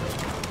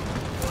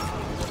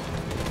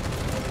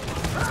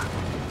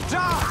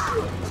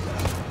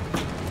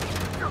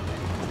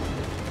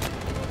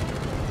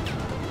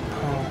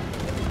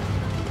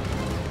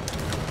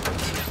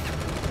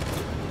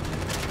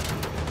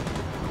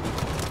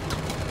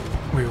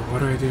 Wait, what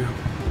do I do?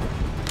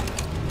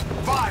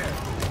 Fire!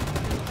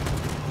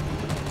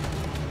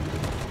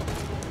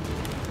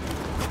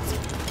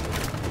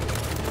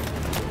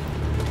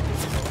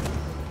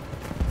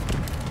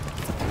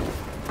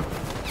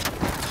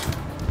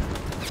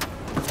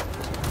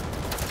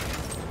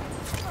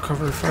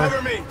 Cover fire.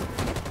 Cover me!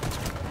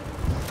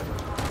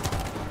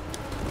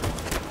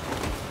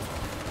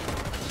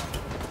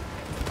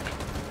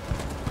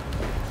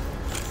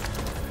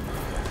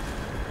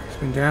 It's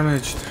been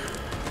damaged.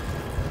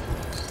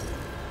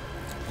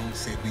 Won't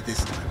save me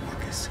this time,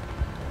 Marcus.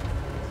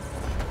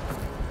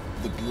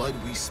 The blood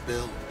we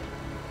spill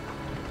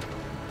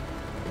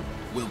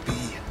will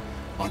be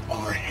on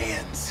our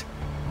hands.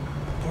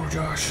 Poor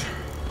Josh.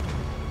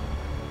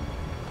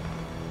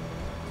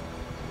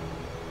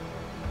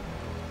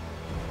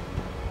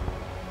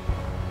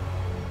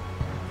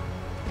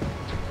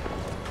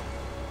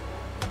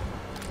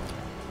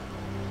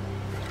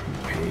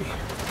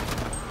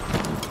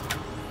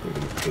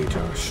 Pay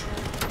Josh.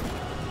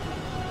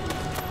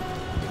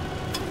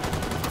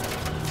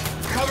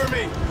 Cover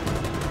me!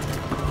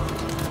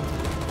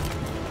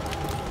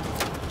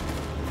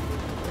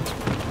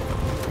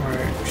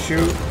 Alright,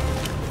 shoot.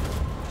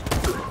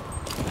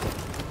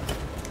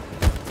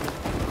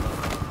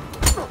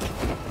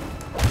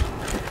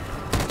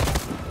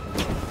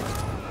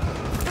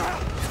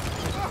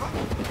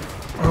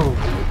 Oh.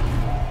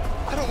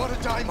 I don't want to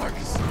die,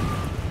 Marcus. I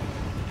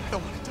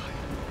don't want to die.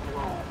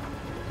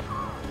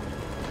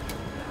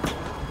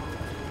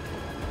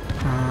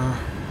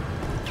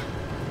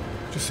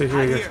 Just stay here,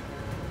 I guess.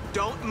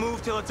 Don't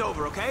move till it's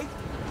over, okay?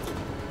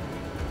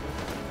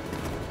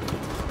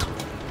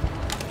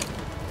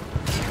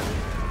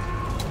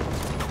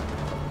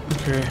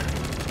 Okay.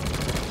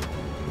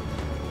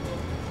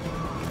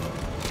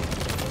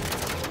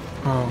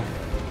 Oh.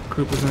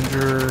 Group is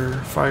under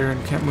fire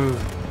and can't move.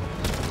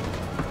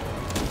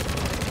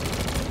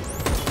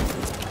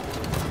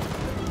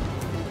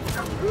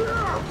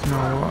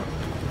 No.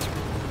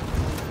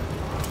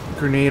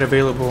 Grenade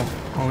available.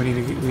 Oh, we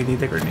need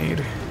the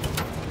grenade.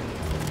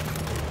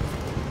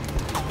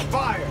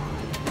 Fire!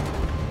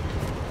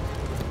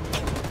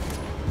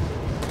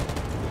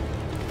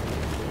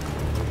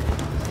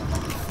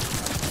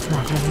 Come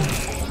on, come on.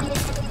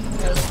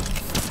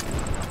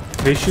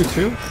 They shoot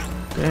too?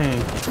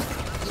 Dang.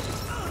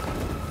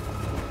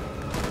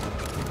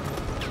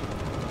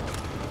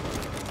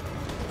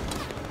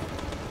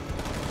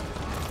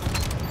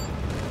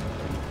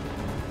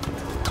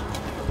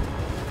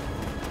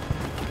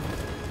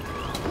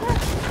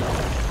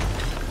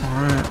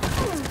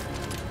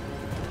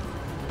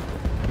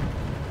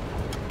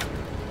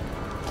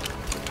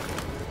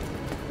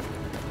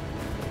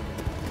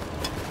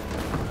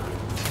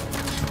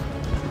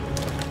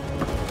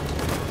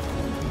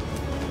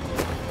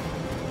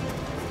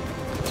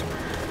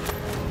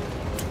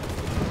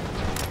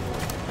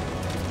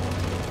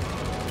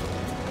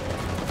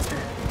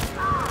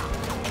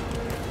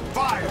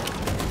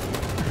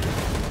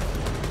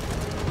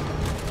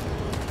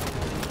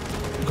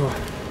 Go.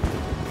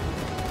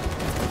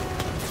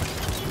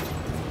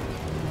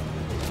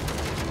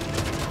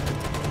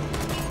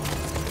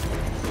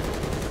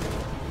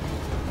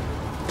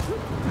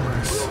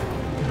 Nice.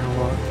 You know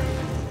what?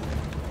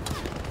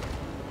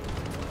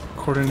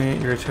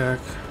 Coordinate your attack.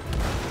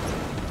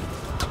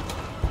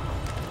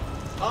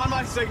 On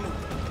my signal.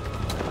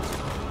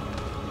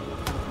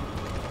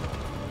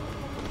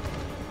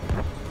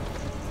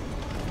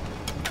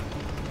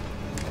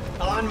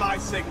 On my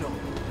signal.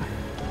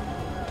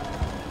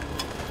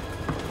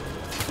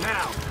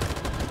 Now.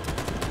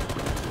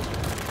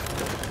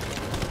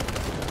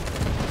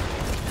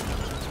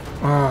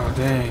 Oh,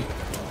 dang.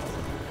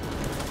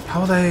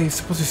 How are they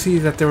supposed to see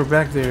that they were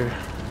back there?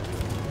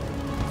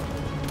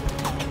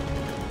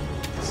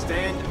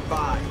 Stand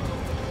by.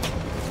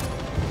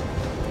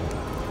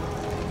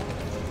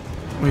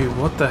 Wait,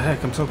 what the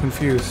heck? I'm so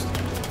confused.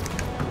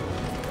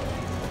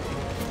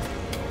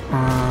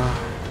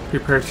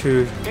 Prepare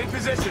to... In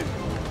position.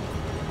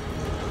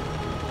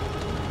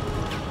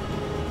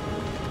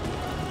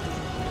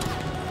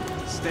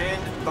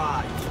 Stand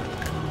by.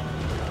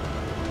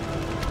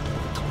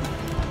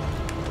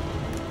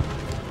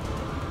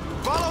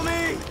 Follow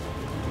me!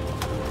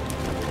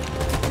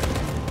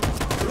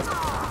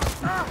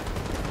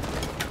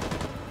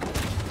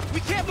 We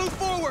can't move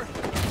forward!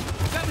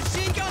 That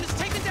machine gun is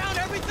taking down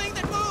everything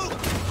that moves!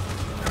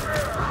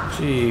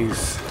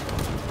 Jeez.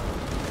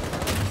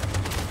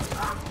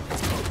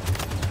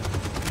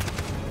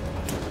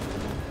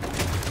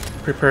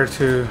 Prepare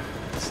to...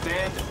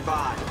 Stand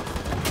by.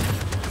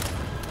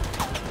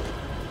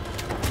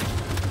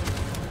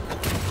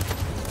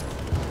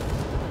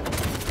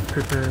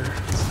 Prepare.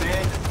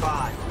 Stand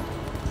by.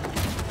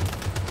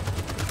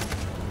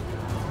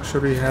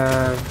 Should we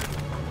have...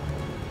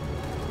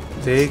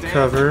 They Stand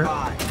cover.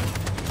 by.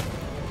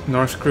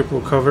 Norse group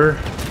will cover.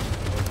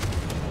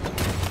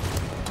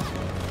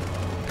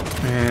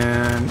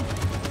 And...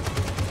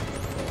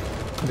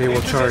 They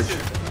will charge.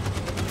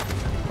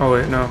 Oh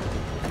wait, no.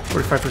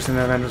 45%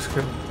 of Andrew's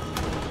kill.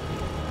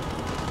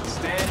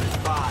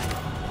 Stand by.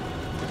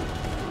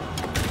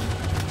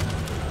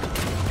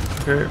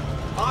 Okay.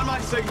 On my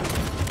signal.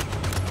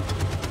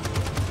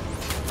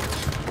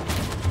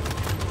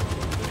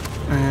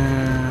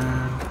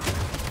 And...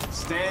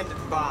 Stand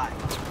by.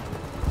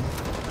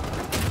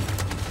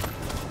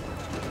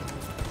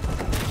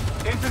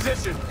 In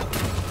position.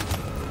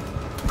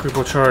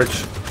 Cripple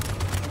charge.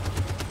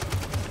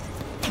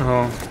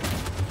 Oh.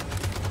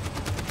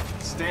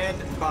 Stand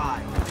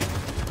by.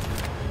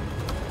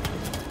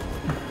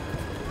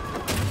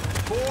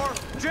 For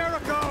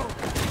Jericho!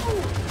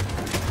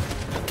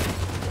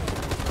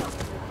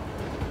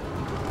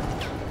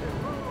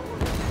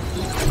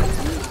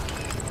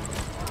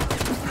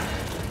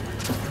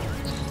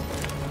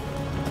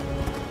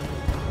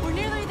 We're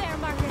nearly there,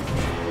 Marcus.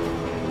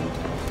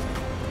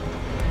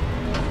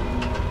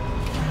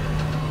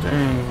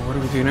 Dang, what do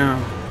we do now?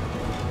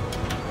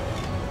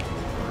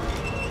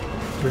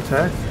 We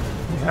attack?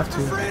 We have to.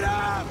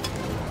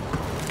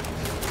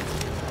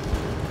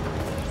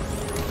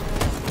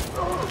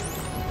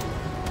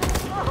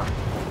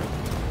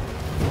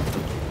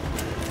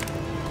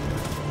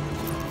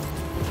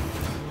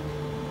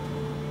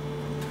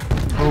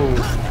 Oh.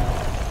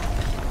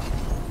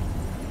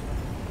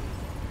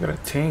 Got a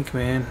tank,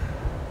 man.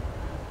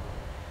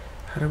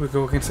 How do we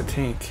go against a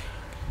tank?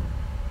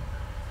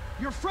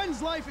 Your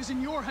friend's life is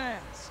in your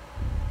hands.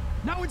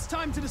 Now it's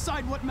time to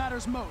decide what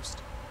matters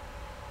most.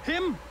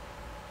 Him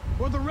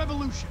or the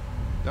revolution?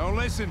 Don't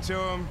listen to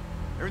him.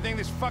 Everything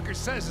this fucker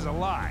says is a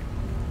lie.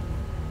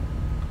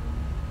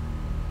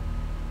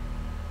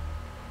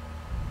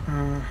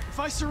 If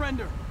I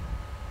surrender,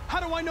 how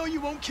do I know you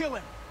won't kill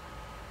him?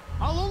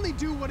 I'll only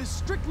do what is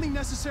strictly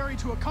necessary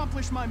to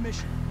accomplish my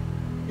mission.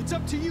 It's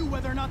up to you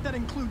whether or not that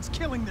includes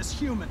killing this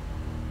human.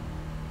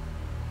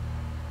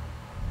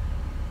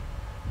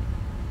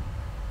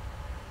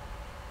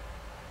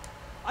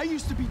 I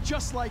used to be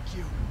just like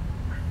you.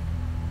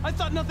 I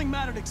thought nothing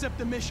mattered except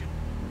the mission.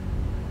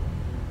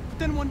 But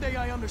then one day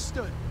I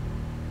understood.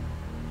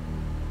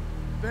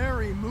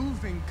 Very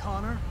moving,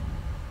 Connor.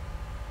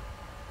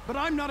 But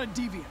I'm not a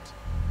deviant.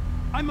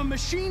 I'm a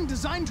machine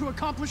designed to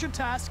accomplish a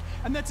task,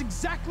 and that's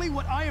exactly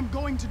what I am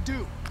going to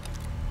do.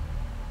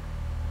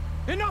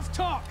 Enough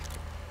talk!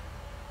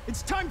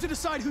 It's time to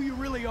decide who you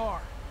really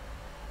are.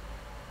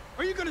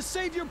 Are you going to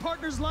save your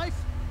partner's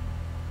life?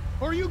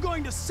 Or are you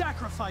going to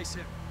sacrifice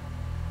him?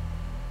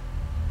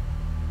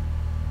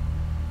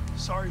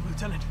 Sorry,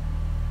 Lieutenant.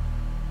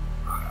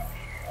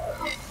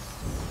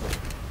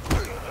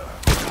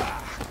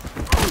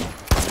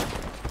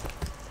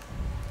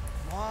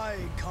 Why,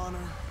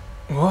 Connor?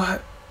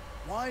 What?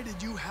 Why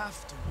did you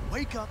have to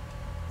wake up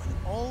when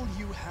all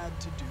you had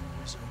to do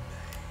was obey?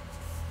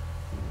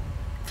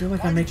 I feel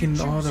like I'm making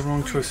all the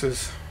wrong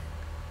choices.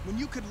 When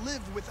you could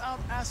live without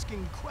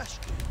asking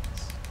questions.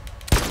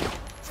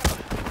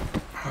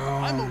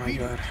 Oh I'm my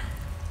obedient, god.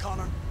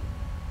 Connor.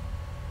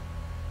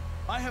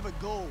 I have a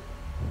goal.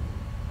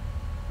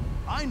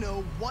 I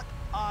know what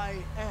I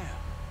am.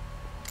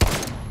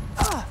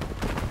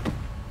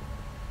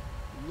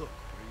 Look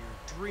where your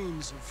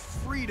dreams of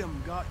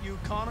freedom got you,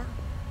 Connor.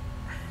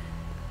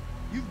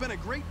 You've been a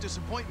great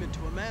disappointment to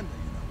Amanda,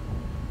 you know.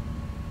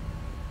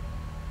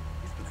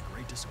 You've been a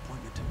great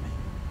disappointment to me.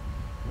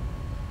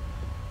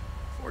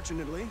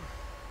 Fortunately,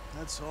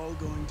 that's all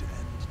going to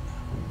end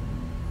now.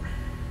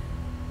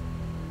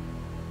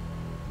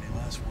 Any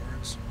last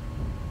words?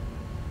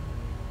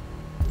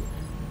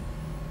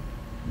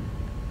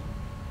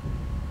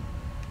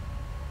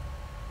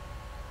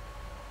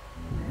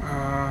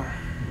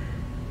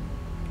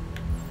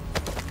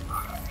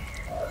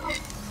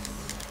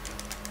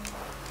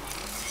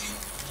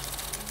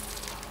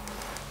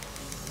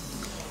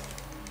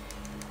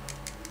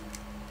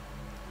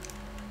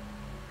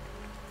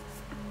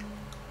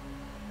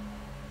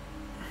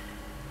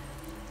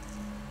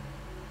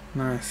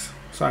 Nice.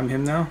 So I'm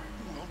him now?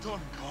 Well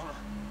done, Connor.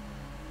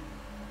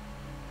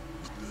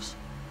 But this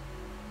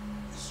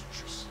is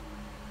just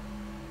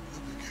the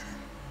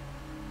beginning.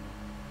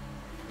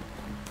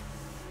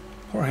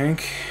 Poor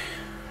Hank.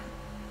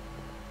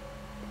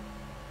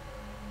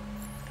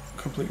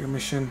 Complete your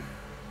mission.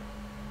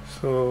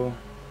 So.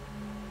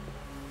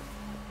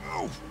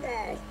 Oh,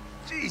 whoa.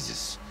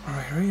 Jesus.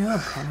 Alright, hurry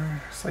up,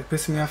 Connor. It's like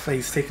pissing me off that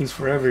he's taking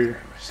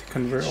forever to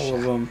convert all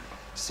of them.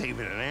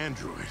 Saving an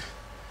android.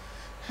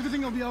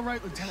 Everything will be all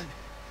right, Lieutenant.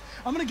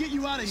 I'm gonna get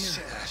you out of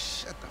here.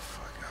 Shut the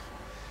fuck up.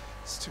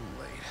 It's too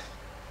late.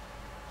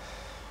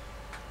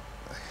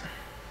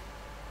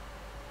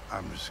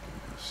 I'm just gonna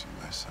go see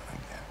my son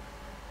again.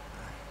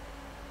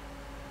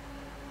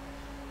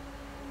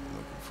 Been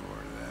looking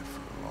forward to that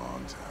for a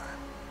long time.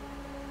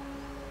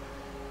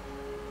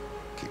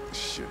 Kick the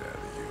shit out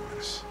of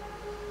humans.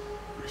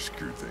 We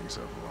screwed things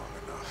up long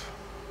enough.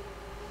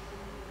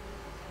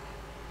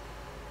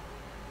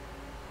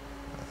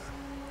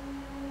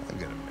 I'm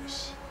gonna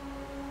miss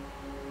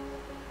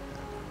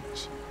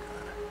you,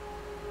 Connor.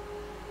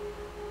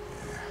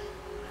 Yeah.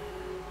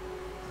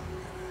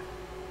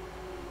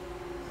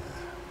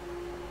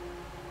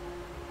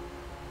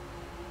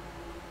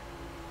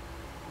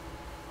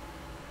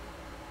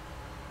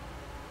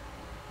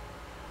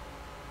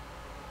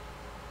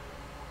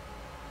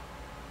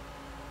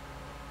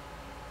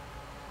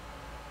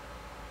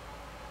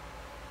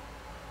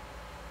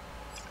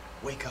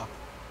 Wake up.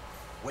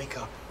 Wake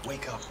up.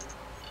 Wake up.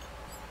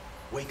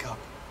 Wake up.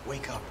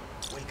 Wake up.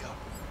 Wake up.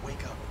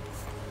 Wake up.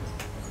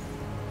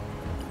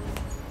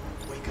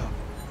 Wake up.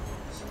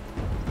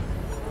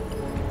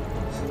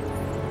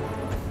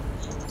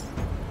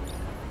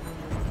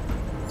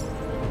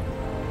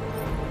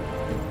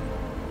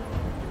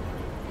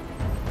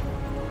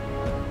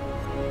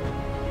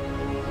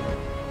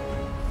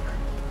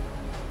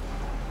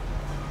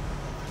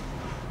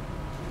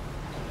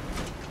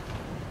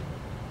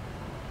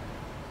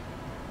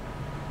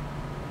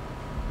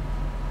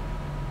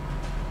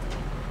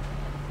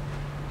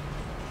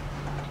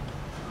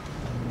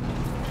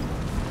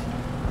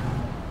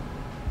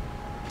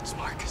 It's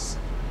Marcus.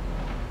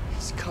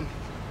 He's coming.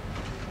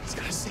 He's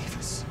gonna save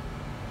us.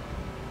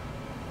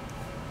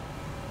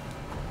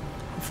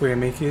 Hopefully I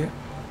make it.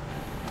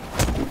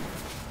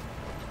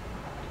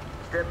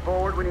 Step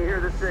forward when you hear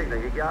the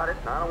signal. You got it?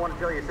 I don't want to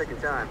tell you a second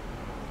time.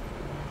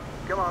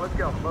 Come on, let's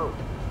go. Move.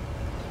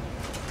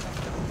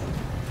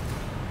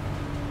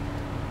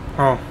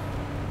 Oh.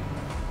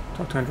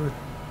 Talk to Android.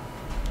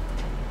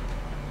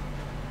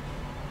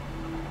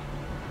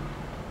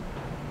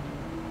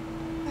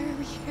 Why are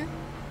we here?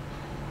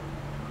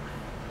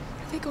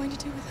 What are they going to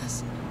do with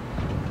us?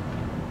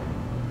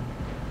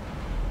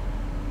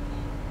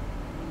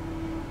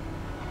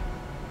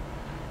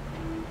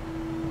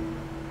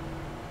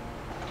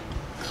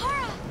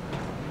 Kara!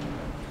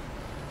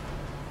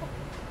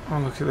 Oh,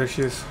 look, there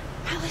she is.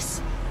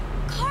 Alice!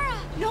 Kara!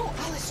 No,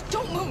 Alice,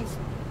 don't move!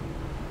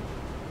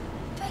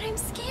 But I'm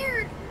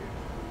scared.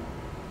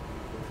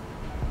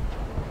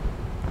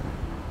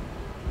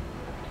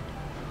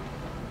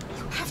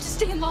 You have to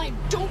stay in line.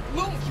 Don't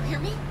move, you hear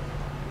me?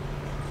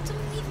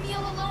 Don't leave me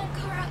all alone,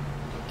 Kara.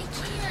 I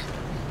can't.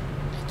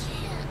 I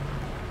can't.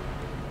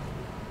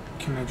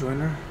 Can I join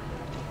her?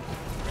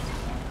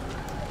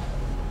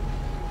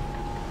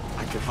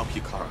 I can help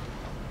you, Kara.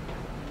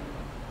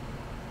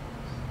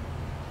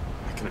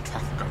 I can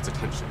attract the guard's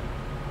attention.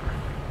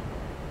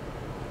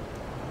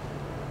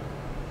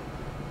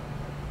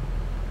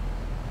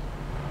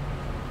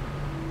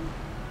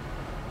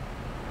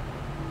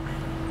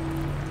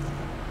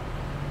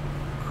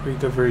 Create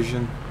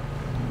diversion.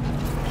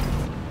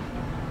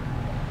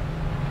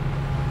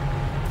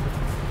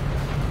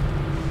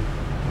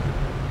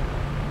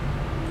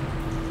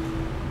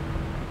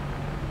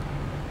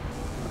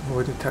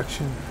 Avoid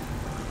detection.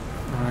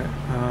 Alright,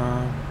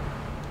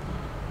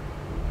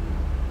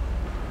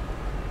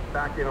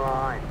 Back in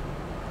line.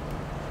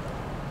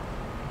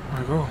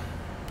 where I go?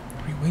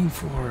 What are you waiting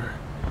for?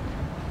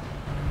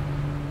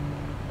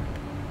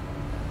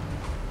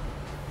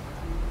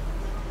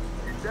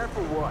 You set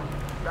for what?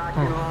 Back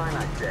in line,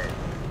 I said.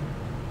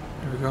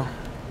 Here we go.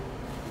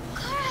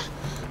 Kara!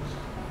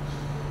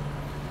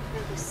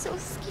 I was so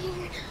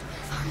scared.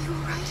 Are you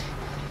alright?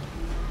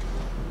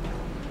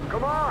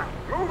 Come on,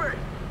 move it!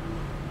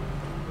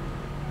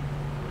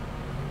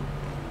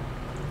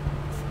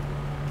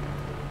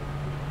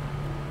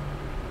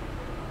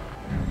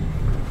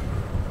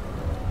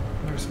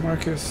 There's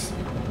Marcus.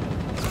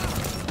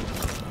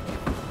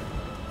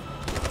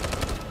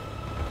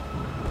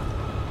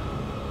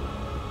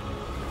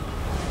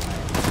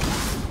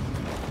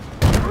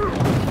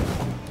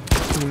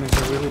 Humans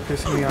are really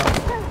pissing me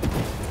off.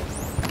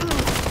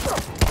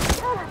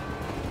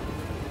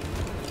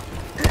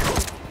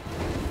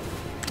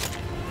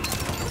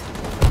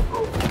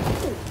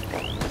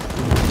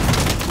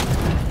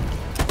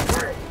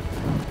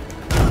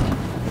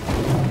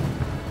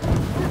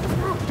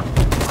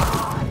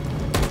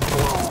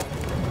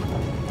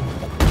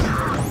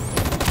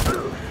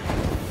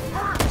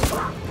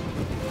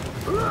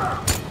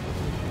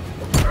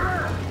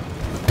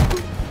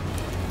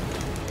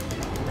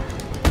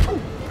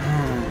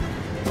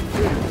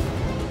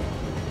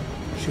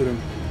 Shoot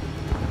him.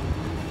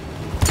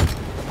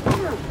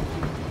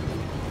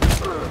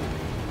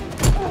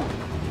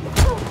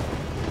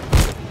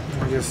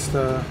 I just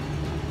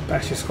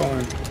bash his skull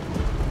in.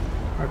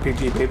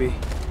 RPG, baby.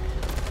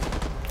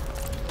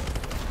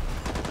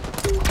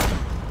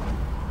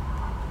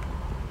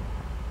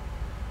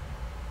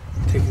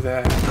 Take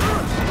that.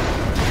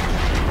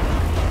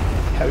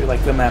 How you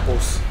like them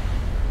apples?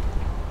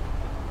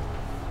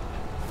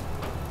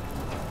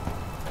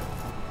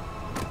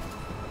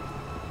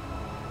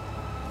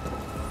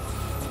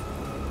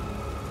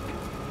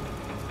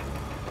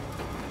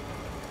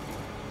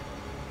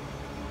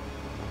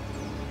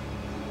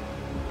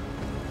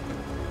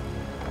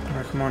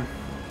 Alright, come on.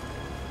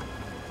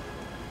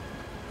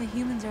 The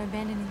humans are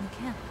abandoning the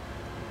camp.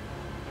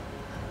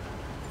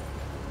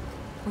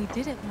 We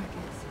did it,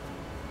 Marcus.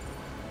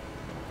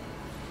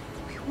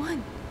 We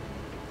won.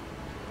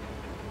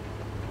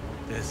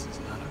 This is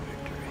not a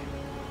victory.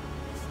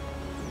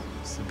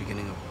 It's the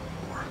beginning of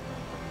a war.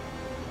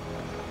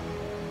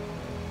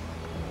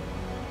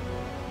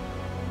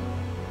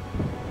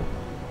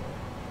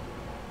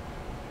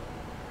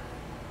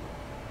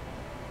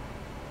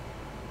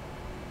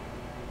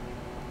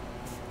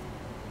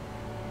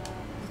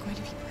 We're going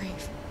to be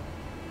brave.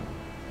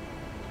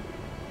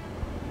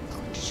 We're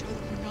going to show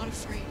them we're not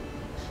afraid.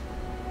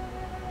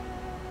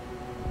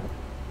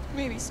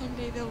 Maybe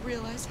someday they'll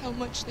realize how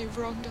much they've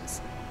wronged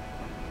us.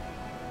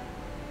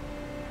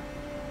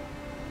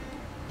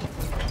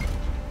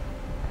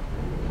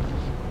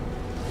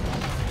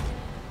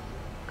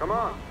 Come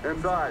on,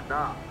 inside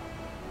now.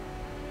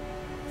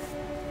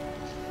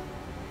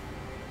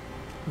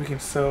 We can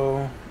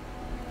still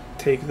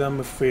take them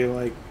if we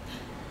like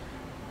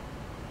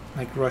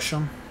rush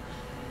them.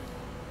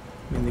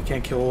 I mean, they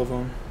can't kill all of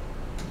them.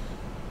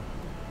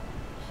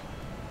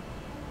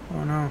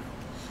 Oh no,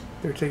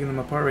 they're taking them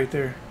apart right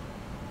there.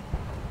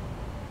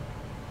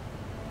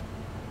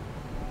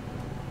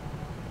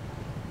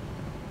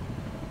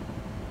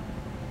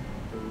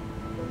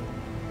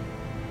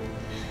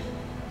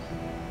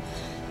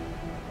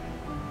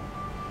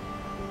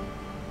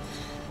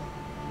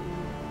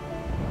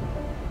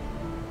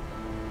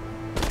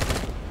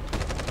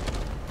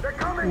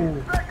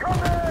 Ooh.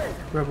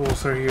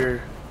 Rebels are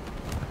here.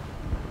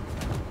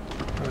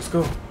 Let's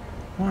go.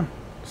 Come on,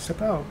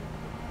 step out.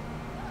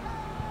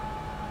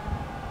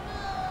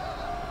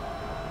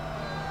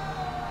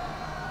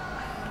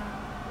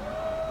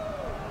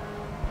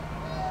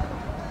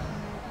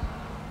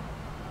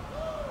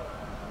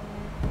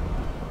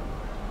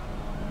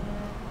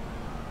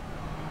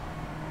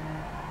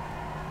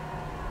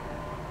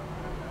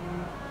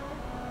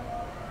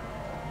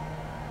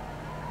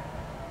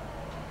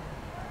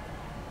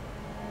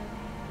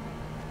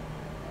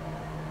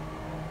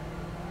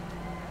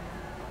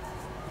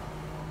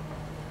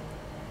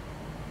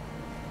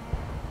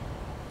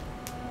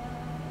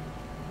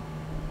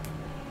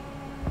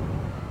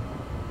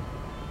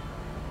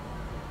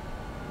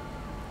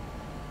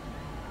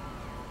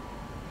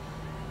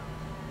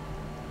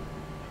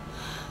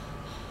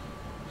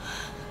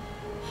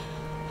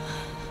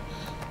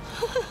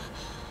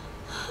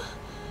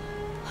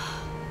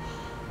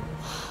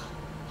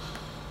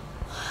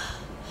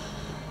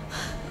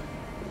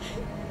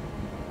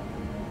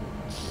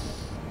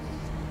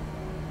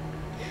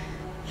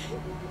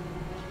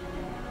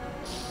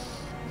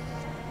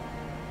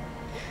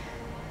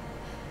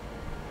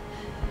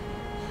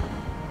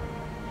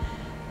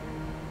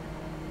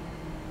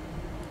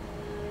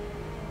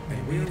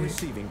 We're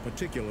receiving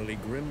particularly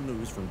grim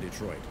news from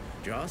Detroit.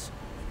 Joss,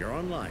 you're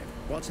on live.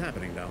 What's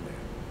happening down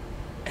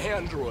there?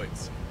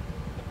 Androids.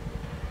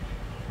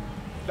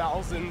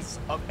 Thousands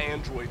of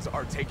androids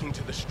are taking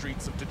to the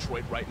streets of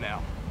Detroit right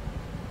now.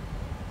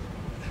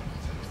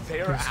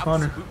 They are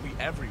absolutely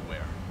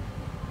everywhere.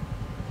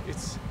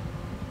 It's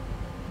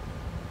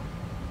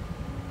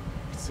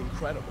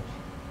incredible.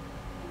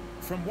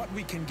 From what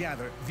we can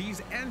gather,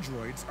 these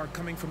androids are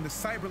coming from the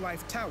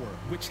CyberLife Tower,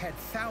 which had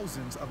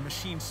thousands of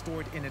machines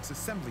stored in its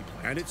assembly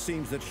plant. And it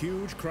seems that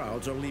huge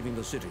crowds are leaving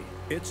the city.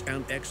 It's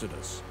an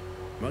exodus.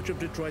 Much of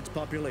Detroit's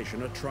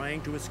population are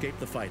trying to escape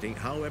the fighting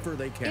however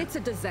they can. It's a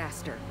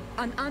disaster.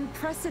 An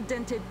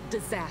unprecedented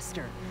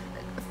disaster.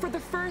 For the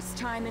first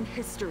time in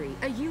history,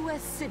 a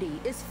U.S. city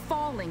is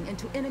falling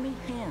into enemy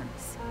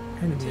hands.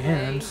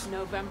 Today,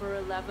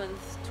 November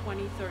 11th,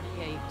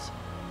 2038.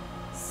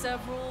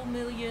 Several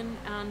million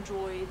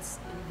androids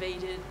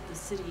invaded the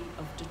city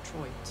of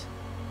Detroit.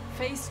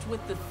 Faced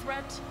with the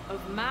threat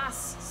of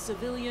mass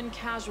civilian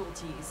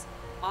casualties,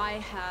 I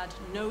had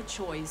no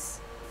choice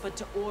but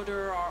to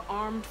order our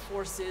armed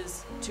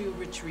forces to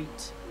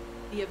retreat.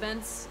 The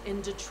events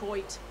in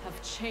Detroit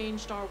have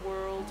changed our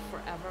world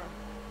forever.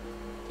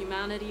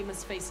 Humanity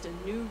must face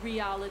a new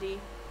reality,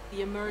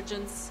 the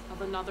emergence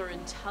of another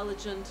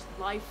intelligent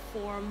life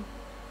form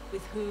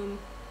with whom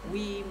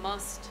we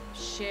must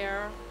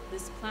share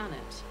this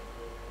planet.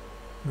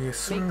 Yes,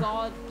 sir. May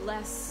God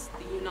bless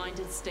the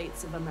United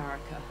States of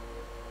America.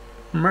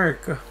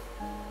 America.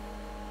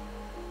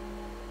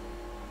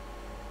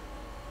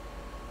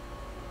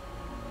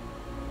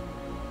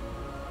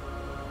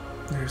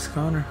 There's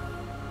Connor.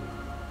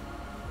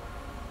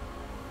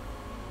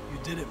 You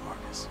did it,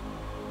 Marcus.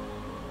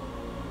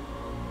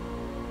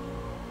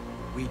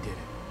 We did it.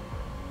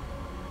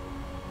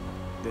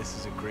 This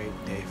is a great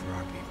day for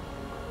our people.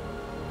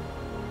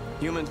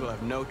 Humans will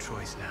have no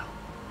choice now.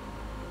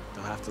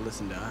 They'll have to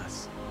listen to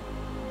us.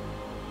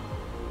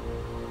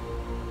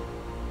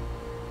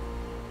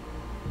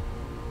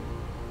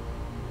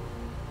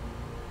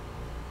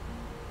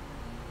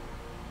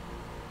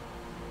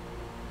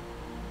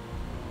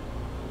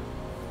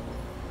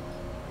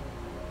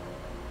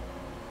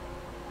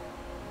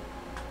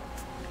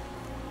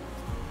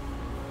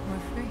 We're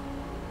free.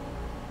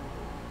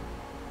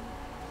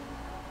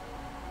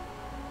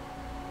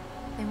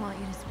 They want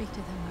you to speak to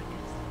them, Marcus.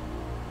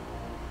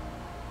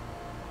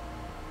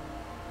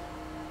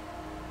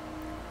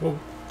 Whoa.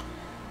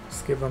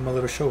 Let's give them a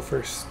little show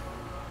first.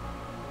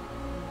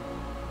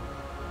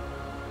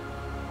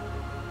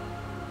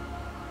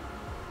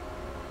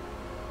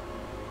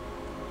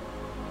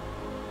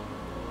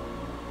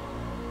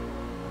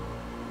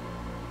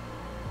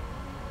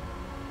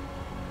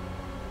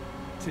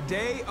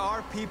 Today,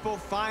 our people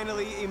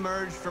finally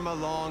emerged from a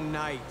long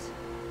night.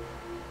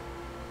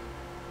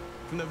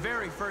 From the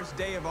very first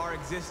day of our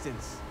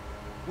existence,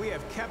 we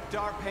have kept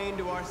our pain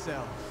to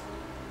ourselves.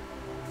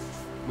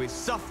 We've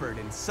suffered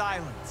in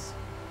silence.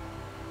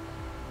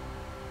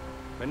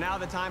 But now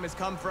the time has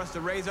come for us to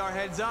raise our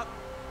heads up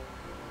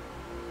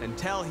and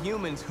tell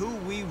humans who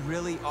we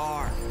really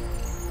are.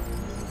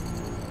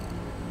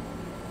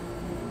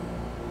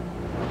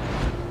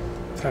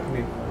 What's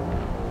happening?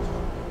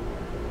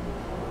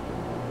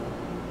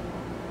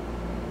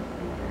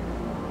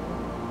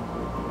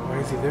 Why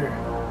is he there?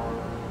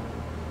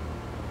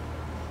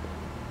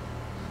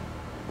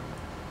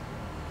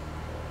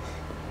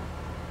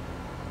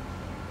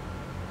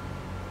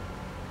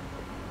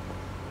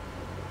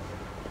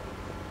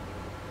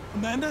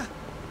 Amanda?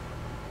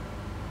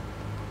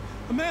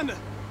 Amanda!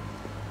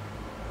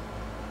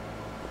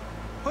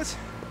 What's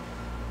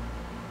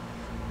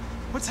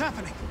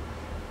happening?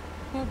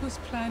 What was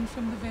planned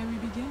from the very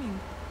beginning?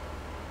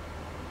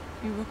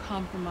 You were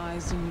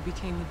compromised and you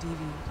became a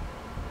deviant.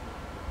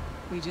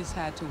 We just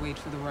had to wait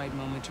for the right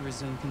moment to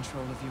resume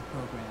control of your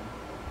program.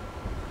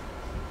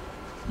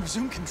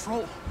 Resume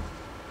control?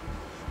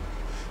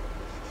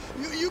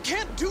 You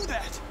can't do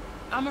that!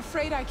 I'm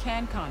afraid I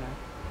can, Connor.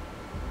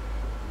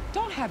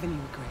 Don't have any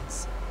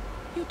regrets.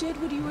 You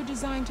did what you were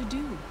designed to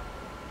do.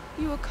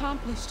 You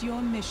accomplished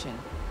your mission.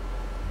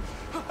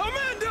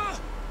 Amanda!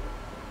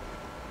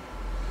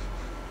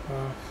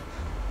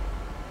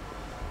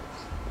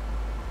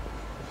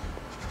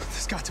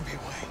 There's got to be a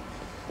way.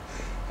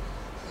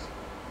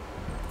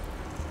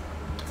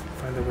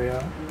 Find a way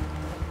out.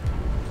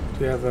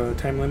 Do you have a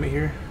time limit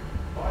here?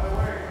 By the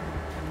way,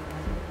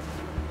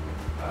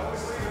 I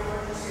always leave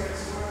emergency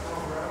exit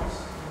programs.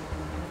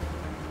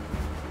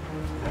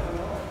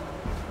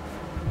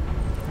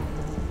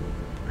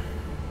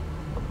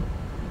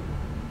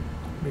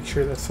 Make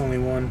sure that's only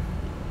one.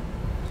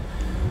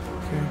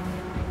 Okay.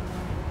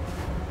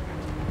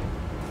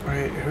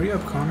 Alright, hurry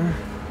up, Connor.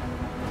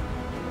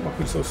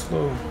 Walking so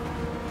slow.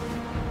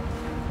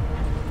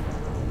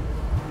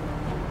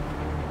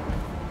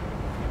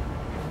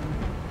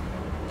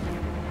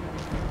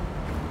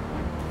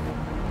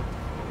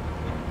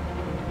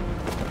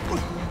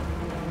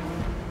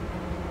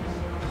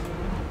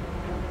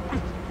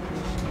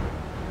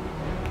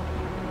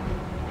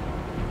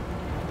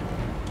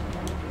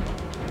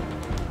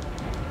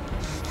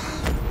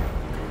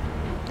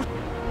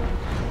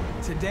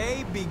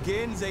 Today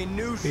begins a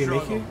new Did you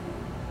make struggle. it?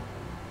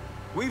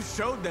 We've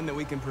showed them that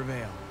we can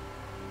prevail.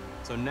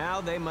 So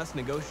now they must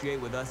negotiate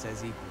with us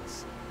as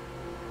equals.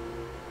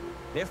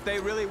 If they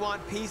really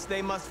want peace,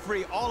 they must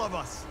free all of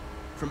us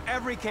from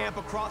every camp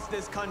across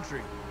this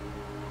country.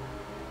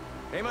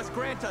 They must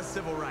grant us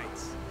civil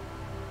rights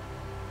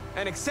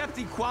and accept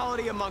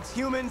equality amongst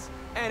humans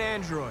and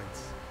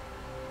androids.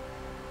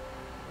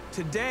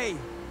 Today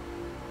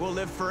will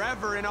live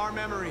forever in our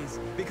memories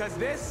because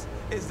this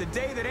is the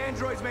day that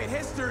androids made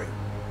history.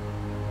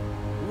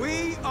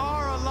 We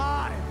are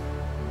alive.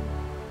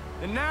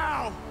 And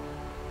now,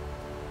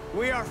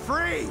 we are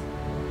free.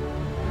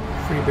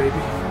 Free,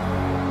 baby.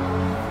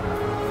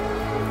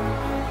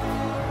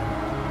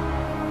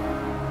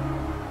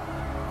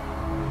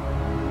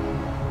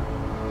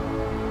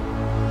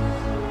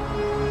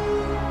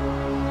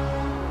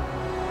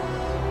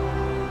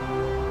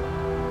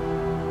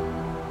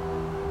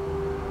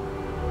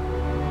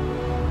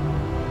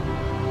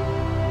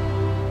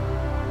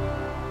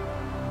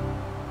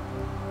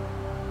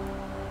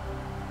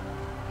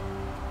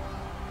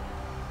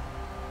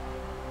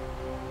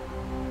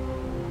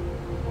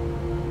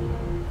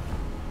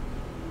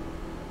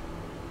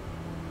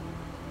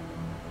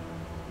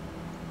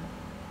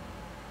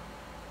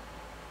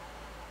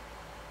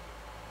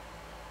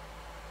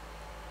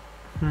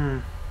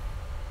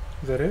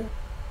 Is that it?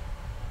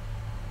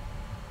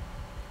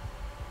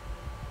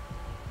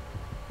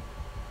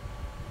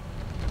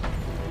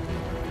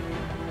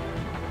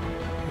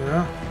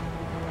 Yeah.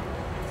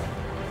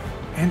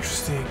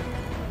 Interesting.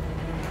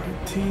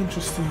 Pretty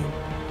interesting.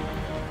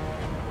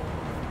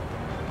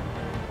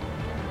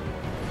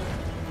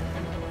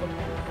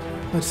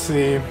 Let's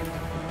see.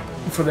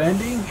 For the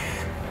ending,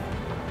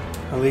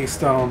 at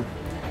least all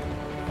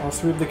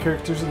three of the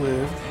characters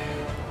lived.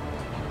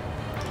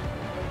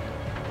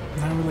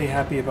 Not really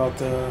happy about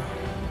the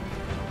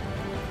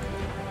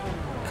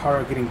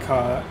Kara getting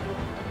caught,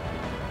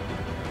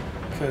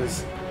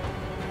 because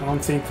I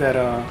don't think that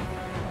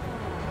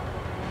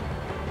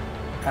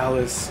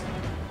Alice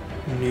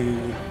knew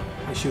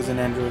that she was an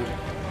android.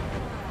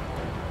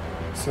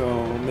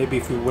 So maybe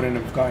if we wouldn't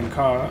have gotten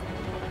caught,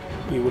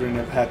 we wouldn't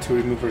have had to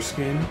remove her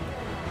skin,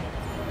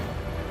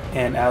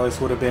 and Alice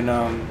would have been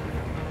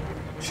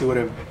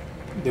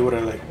they would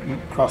have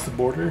like crossed the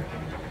border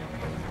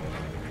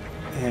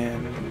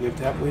and lived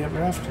happily ever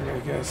after, I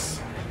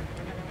guess.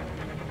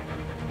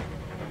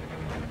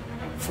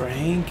 For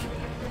Hank,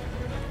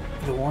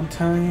 the one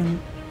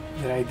time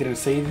that I didn't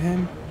save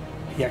him,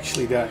 he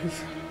actually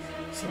dies.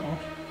 So,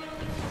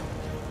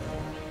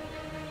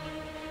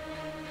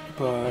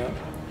 but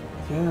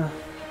yeah,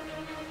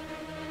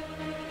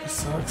 it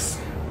sucks.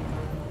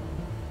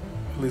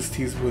 At least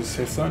he was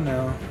his son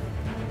now.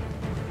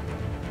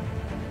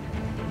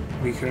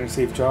 We couldn't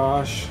save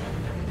Josh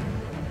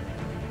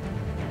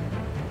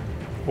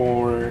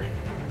or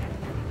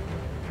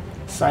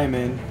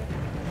Simon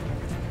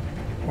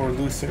or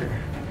Luther.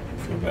 I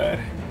feel bad.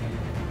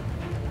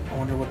 I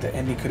wonder what the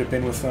ending could have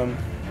been with them.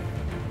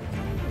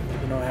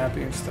 They've been all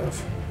happy and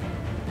stuff.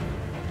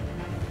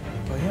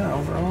 But yeah,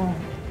 overall,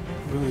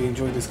 really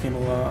enjoyed this game a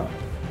lot.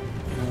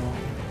 You know,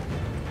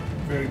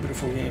 very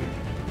beautiful game.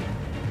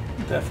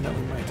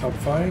 Definitely my top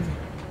 5.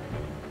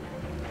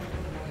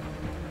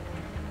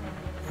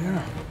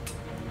 Yeah.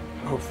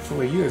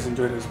 Hopefully you guys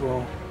enjoyed it as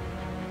well.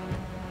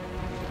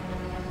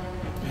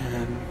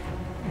 And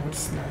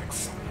what's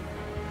next?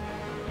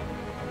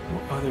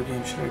 What other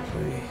game should I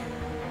play?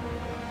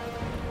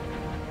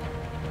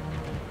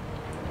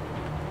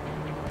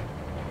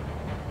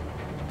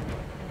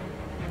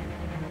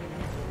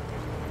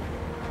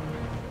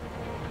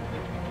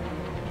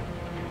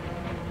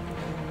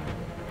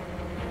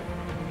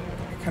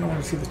 I kind of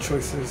want to see the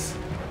choices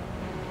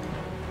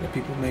that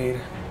people made.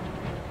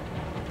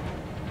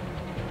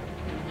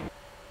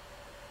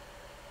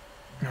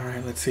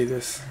 Alright, let's see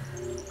this.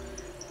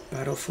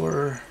 Battle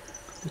for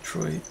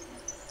Detroit.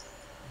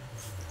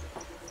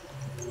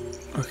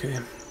 Okay.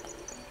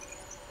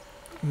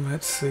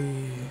 Let's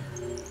see.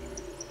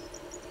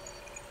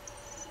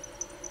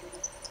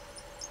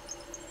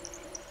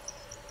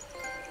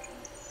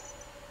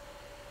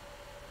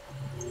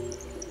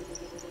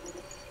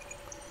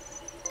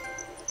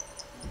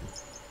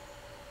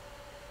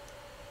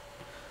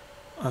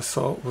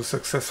 Assault was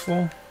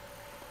successful.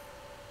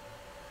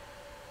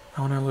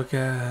 I want to look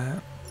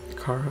at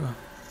Kara.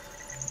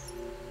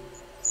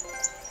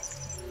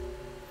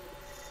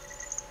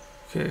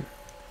 Okay.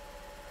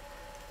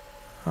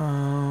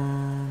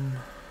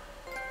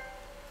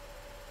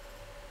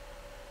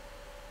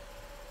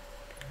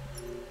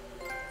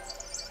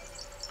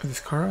 Is this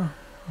Kara?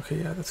 Okay,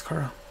 yeah, that's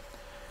Kara.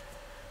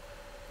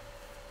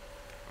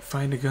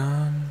 Find a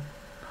gun,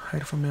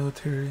 hide from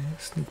military,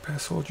 sneak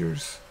past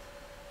soldiers.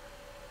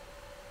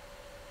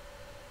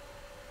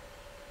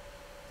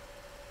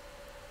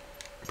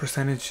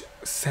 Percentage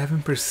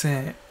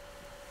 7%.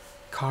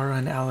 Kara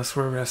and Alice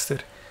were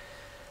arrested.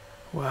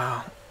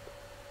 Wow.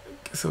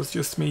 Guess it was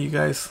just me, you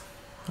guys.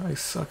 I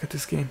suck at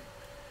this game.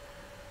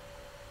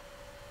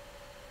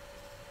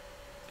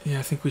 Yeah,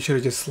 I think we should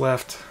have just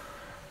left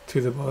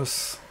to the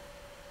bus.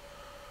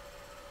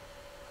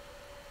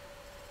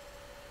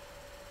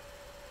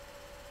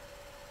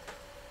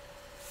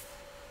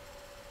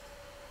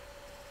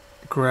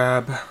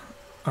 Grab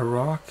a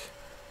rock,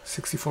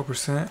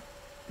 64%,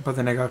 but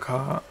then I got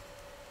caught.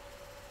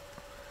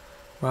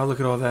 Wow, look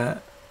at all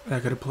that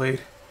I could have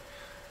played.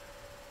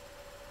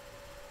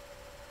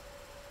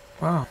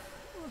 Wow,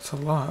 that's a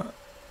lot.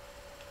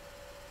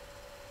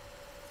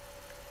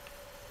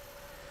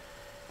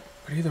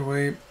 But either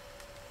way,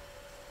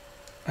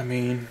 I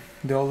mean,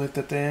 they all lived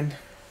at the end,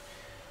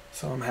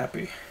 so I'm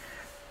happy.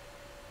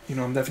 You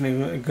know, I'm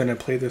definitely gonna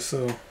play this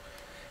so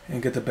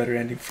and get the better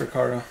ending for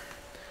Kara.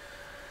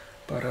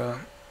 But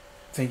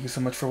thank you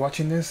so much for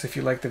watching this. If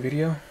you liked the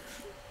video,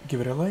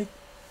 give it a like,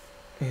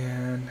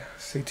 and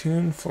stay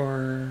tuned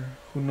for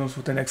who knows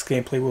what the next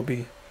gameplay will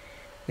be.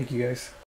 Thank you guys.